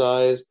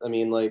undersized. I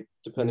mean, like,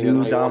 depending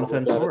on how Dom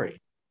Fensori.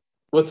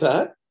 What's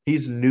that?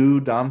 He's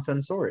new Dom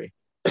Fensori.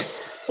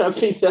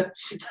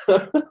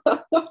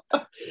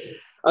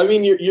 I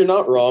mean, you're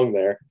not wrong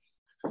there.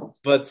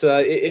 But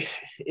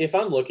if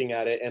I'm looking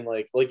at it and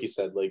like you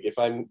said, like if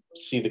I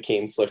see the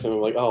Canes selection, I'm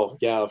like, oh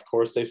yeah, of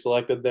course they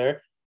selected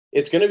there.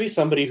 It's going to be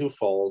somebody who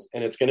falls,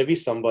 and it's going to be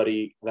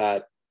somebody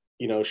that,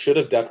 you know, should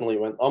have definitely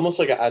went, almost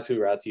like a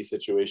Atu Rati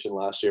situation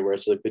last year, where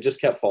it's like they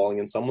just kept falling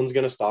and someone's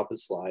going to stop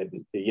his slide.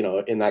 You know,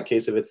 in that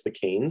case, if it's the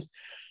Canes,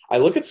 I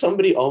look at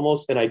somebody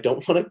almost, and I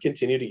don't want to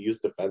continue to use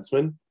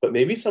defensemen, but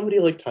maybe somebody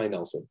like Ty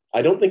Nelson.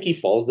 I don't think he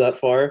falls that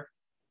far,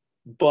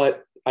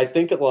 but I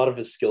think a lot of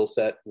his skill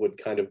set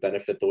would kind of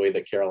benefit the way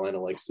that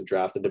Carolina likes to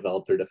draft and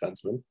develop their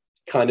defensemen,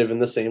 kind of in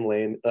the same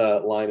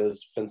line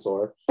as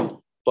Finsor.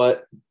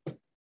 But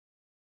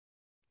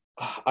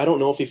I don't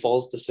know if he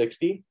falls to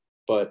 60,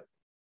 but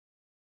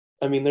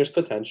I mean, there's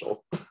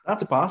potential.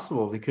 That's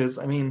possible because,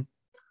 I mean,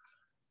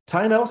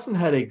 Ty Nelson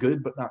had a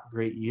good but not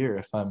great year,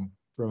 if I'm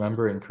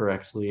remembering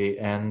correctly,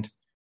 and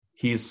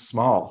he's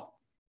small.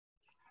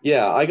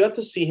 Yeah, I got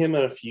to see him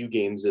in a few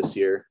games this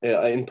year,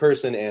 in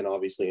person and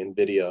obviously in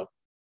video.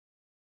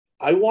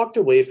 I walked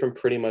away from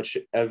pretty much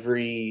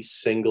every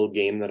single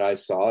game that I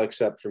saw,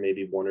 except for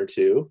maybe one or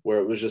two, where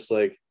it was just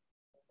like,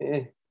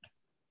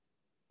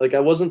 Like, I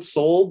wasn't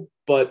sold,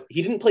 but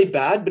he didn't play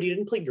bad, but he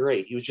didn't play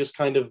great. He was just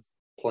kind of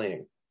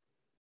playing.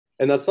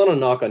 And that's not a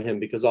knock on him,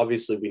 because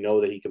obviously we know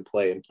that he can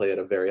play and play at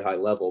a very high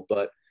level,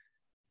 but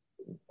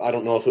I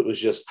don't know if it was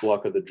just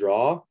luck of the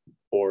draw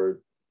or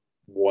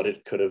what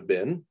it could have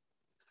been.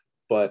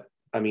 But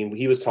I mean,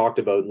 he was talked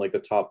about in like the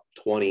top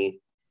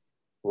 20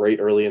 right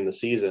early in the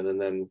season,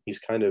 and then he's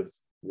kind of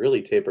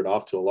really tapered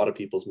off to a lot of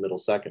people's middle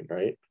second,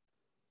 right?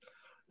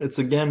 It's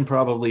again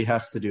probably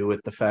has to do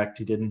with the fact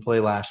he didn't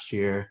play last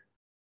year.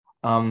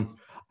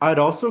 I'd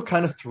also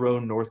kind of throw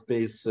North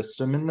Bay's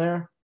system in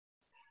there.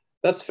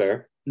 That's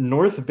fair.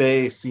 North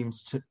Bay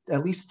seems to,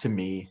 at least to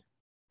me,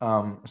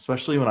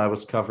 especially when I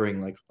was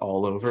covering like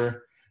all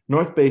over,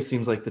 North Bay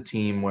seems like the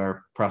team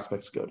where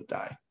prospects go to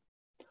die.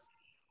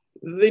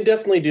 They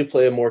definitely do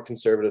play a more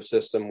conservative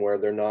system where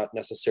they're not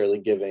necessarily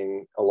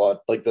giving a lot,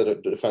 like the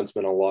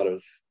defenseman, a lot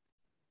of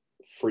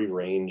free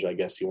range, I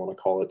guess you want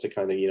to call it, to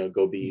kind of, you know,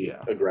 go be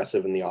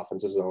aggressive in the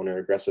offensive zone or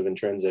aggressive in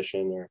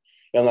transition, or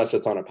unless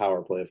it's on a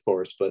power play, of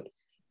course. But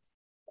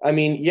I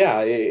mean,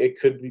 yeah, it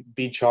could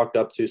be chalked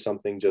up to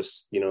something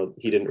just, you know,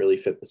 he didn't really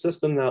fit the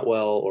system that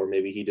well, or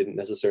maybe he didn't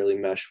necessarily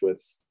mesh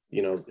with,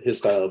 you know, his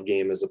style of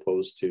game as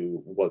opposed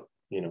to what,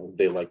 you know,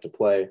 they like to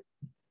play.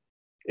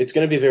 It's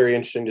going to be very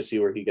interesting to see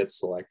where he gets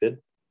selected.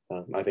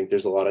 I think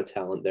there's a lot of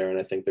talent there, and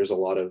I think there's a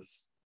lot of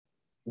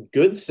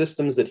good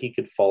systems that he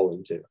could fall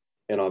into,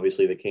 and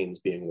obviously the Canes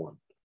being one.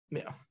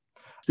 Yeah.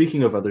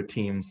 Speaking of other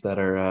teams that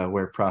are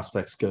where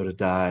prospects go to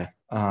die,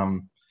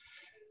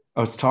 I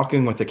was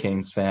talking with a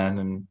Canes fan,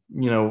 and,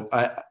 you know,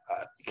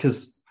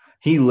 because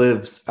he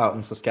lives out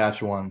in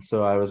Saskatchewan,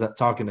 so I was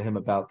talking to him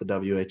about the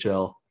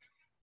WHL,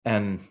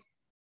 and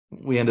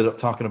we ended up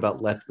talking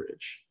about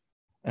Lethbridge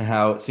and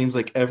how it seems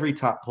like every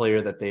top player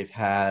that they've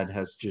had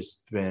has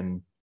just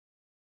been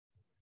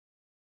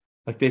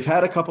like, they've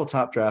had a couple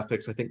top draft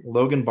picks. I think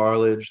Logan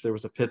Barlage, there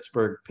was a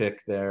Pittsburgh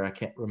pick there. I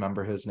can't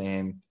remember his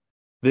name.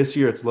 This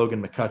year it's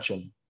Logan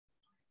McCutcheon,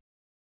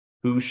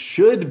 who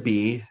should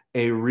be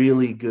a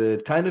really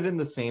good, kind of in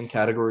the same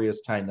category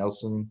as Ty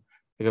Nelson,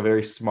 like a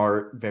very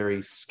smart,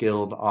 very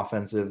skilled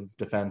offensive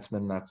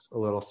defenseman that's a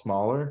little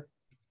smaller.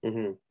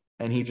 Mm-hmm.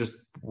 And he just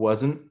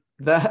wasn't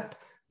that.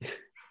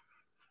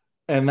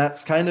 And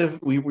that's kind of,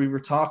 we were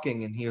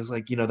talking, and he was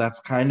like, you know, that's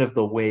kind of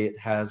the way it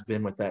has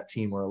been with that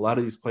team, where a lot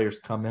of these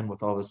players come in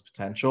with all this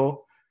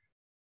potential,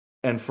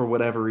 and for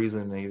whatever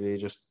reason, they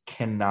just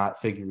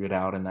cannot figure it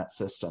out in that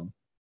system.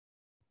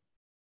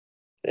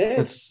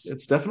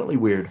 It's definitely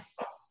weird.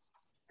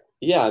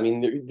 Yeah, I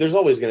mean, there's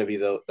always going to be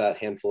that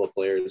handful of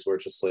players where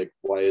it's just like,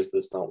 why is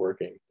this not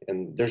working?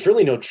 And there's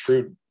really no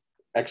true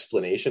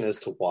explanation as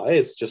to why.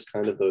 It's just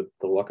kind of the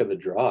luck of the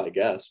draw, I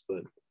guess,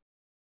 but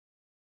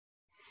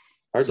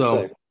hard to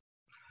say.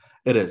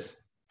 It is.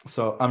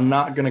 So I'm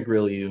not going to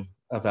grill you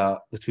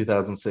about the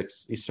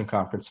 2006 Eastern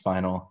Conference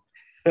Final.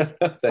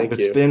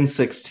 It's been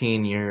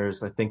 16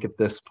 years. I think at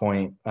this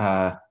point,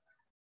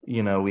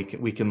 you know, we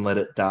can let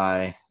it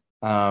die.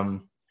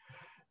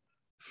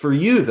 For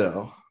you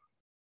though,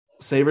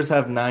 Sabres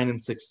have 9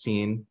 and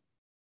 16.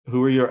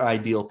 Who are your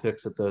ideal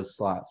picks at those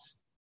slots?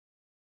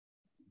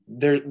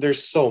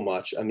 There's so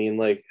much. I mean,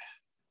 like,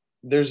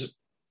 there's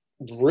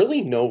really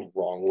no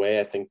wrong way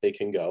I think they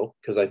can go,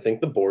 because I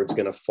think the board's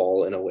going to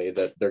fall in a way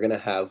that they're going to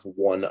have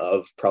one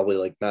of probably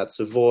like Matt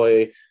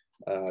Savoy,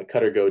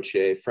 Cutter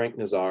Gauthier, Frank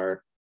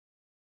Nazar.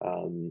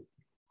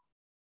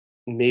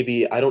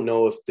 Maybe, I don't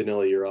know if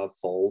Danila Yurov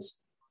falls,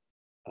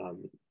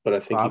 but I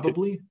think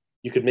probably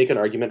you could make an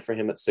argument for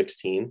him at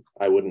 16.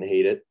 I wouldn't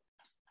hate it.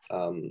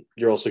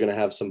 You're also going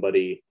to have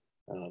somebody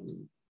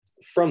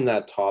from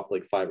that top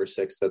like 5 or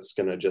 6 that's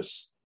going to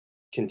just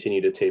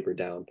continue to taper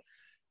down.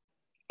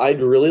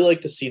 I'd really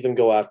like to see them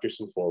go after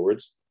some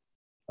forwards.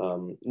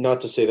 Not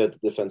to say that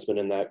the defensemen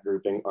in that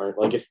grouping aren't,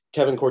 like, if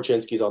Kevin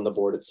Korchinski's on the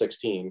board at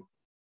 16,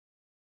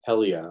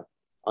 hell yeah,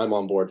 I'm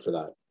on board for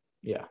that.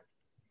 Yeah.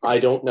 I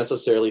don't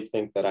necessarily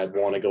think that I'd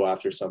want to go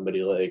after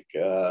somebody like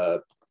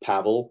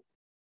Pavel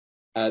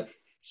at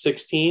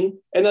 16.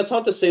 And that's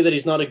not to say that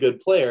he's not a good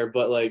player,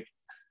 but like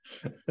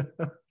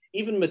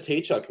even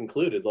Matejchuk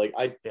included, like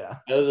out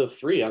of the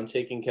three, I'm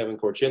taking Kevin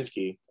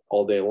Korchinski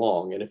all day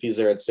long. And if he's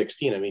there at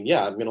 16, I mean,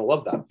 yeah, I'm going to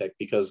love that pick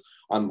because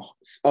I'm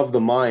of the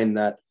mind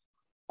that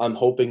I'm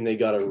hoping they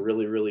got a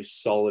really, really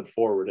solid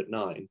forward at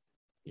 9.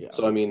 Yeah.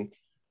 So, I mean,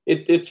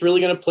 it's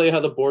really going to play how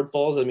the board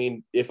falls. I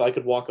mean, if I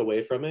could walk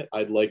away from it,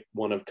 I'd like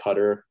one of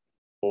Cutter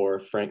or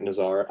Frank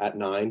Nazar at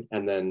 9.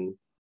 And then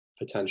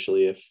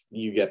potentially if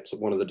you get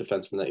one of the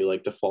defensemen that you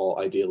like to fall,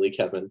 ideally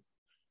Kevin.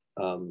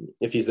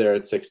 If he's there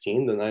at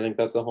 16, then I think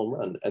that's a home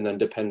run. And then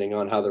depending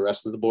on how the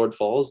rest of the board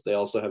falls, they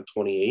also have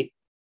 28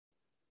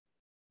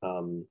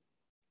 from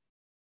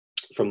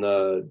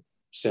the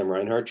Sam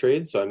Reinhart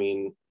trade. So, I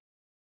mean,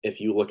 if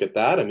you look at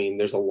that, I mean,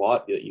 there's a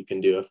lot that you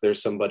can do. If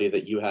there's somebody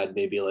that you had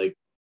maybe like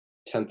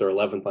 10th or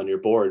 11th on your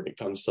board, and it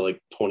comes to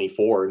like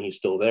 24 and he's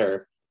still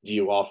there, do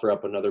you offer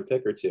up another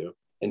pick or two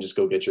and just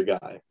go get your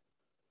guy?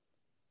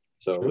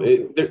 So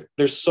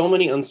there's so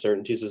many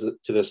uncertainties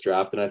to this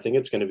draft, and I think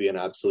it's going to be an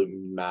absolute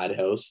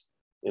madhouse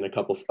in a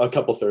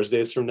couple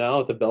Thursdays from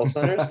now at the Bell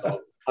Center. So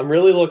I'm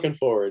really looking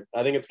forward.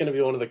 I think it's going to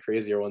be one of the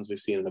crazier ones we've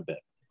seen in a bit.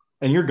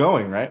 And you're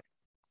going, right?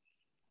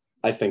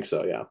 I think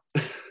so, yeah.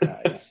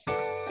 Nice.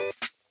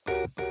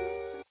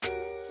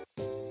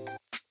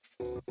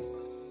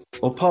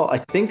 Well, Paul, I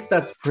think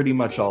that's pretty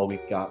much all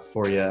we've got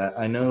for you.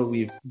 I know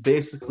we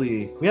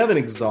haven't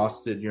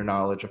exhausted your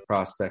knowledge of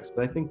prospects,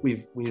 but I think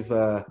we've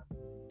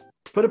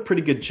put a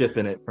pretty good chip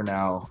in it for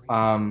now.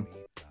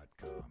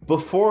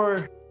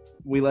 Before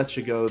we let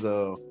you go,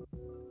 though,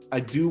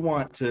 I do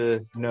want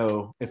to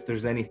know if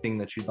there's anything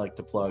that you'd like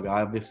to plug.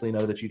 I obviously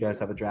know that you guys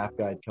have a draft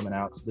guide coming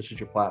out, so this is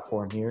your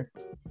platform here.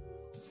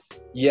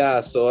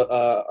 Yeah, so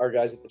our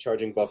guys at the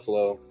Charging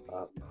Buffalo,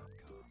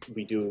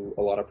 we do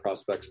a lot of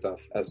prospect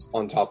stuff as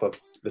on top of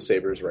the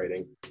Sabres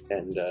writing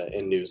and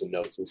in news and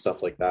notes and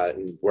stuff like that.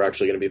 And we're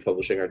actually going to be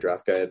publishing our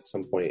draft guide at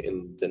some point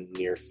in the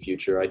near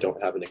future. I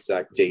don't have an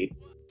exact date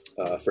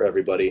for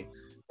everybody,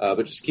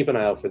 but just keep an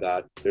eye out for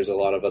that. There's a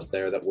lot of us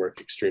there that work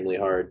extremely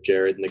hard.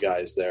 Jared and the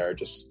guys there are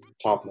just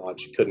top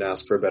notch. You couldn't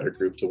ask for a better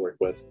group to work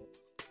with.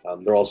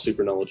 They're all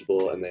super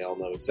knowledgeable and they all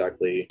know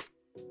exactly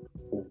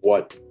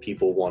what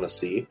people want to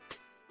see.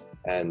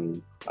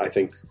 And I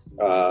think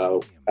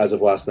as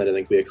of last night, I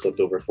think we had clipped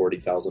over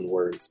 40,000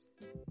 words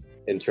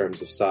in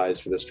terms of size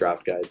for this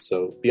draft guide.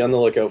 So be on the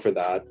lookout for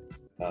that.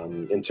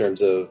 In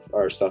terms of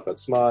our stuff at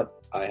SMOT,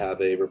 I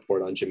have a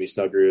report on Jimmy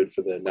Snuggerud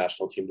for the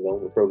National Team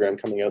Development Program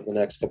coming out in the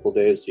next couple of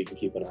days, so you can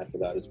keep an eye for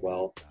that as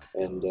well.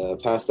 And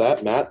past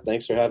that, Matt,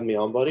 thanks for having me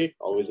on, buddy.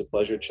 Always a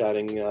pleasure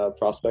chatting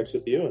prospects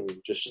with you. And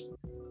just,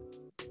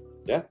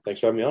 yeah,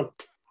 thanks for having me on.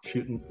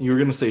 You were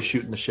going to say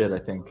shooting the shit, I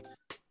think.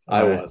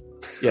 I was.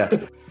 Yeah.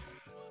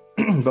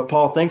 But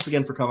Paul, thanks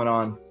again for coming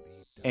on.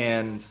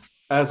 And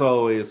as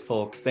always,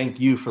 folks, thank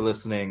you for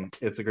listening.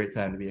 It's a great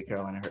time to be a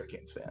Carolina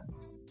Hurricanes fan.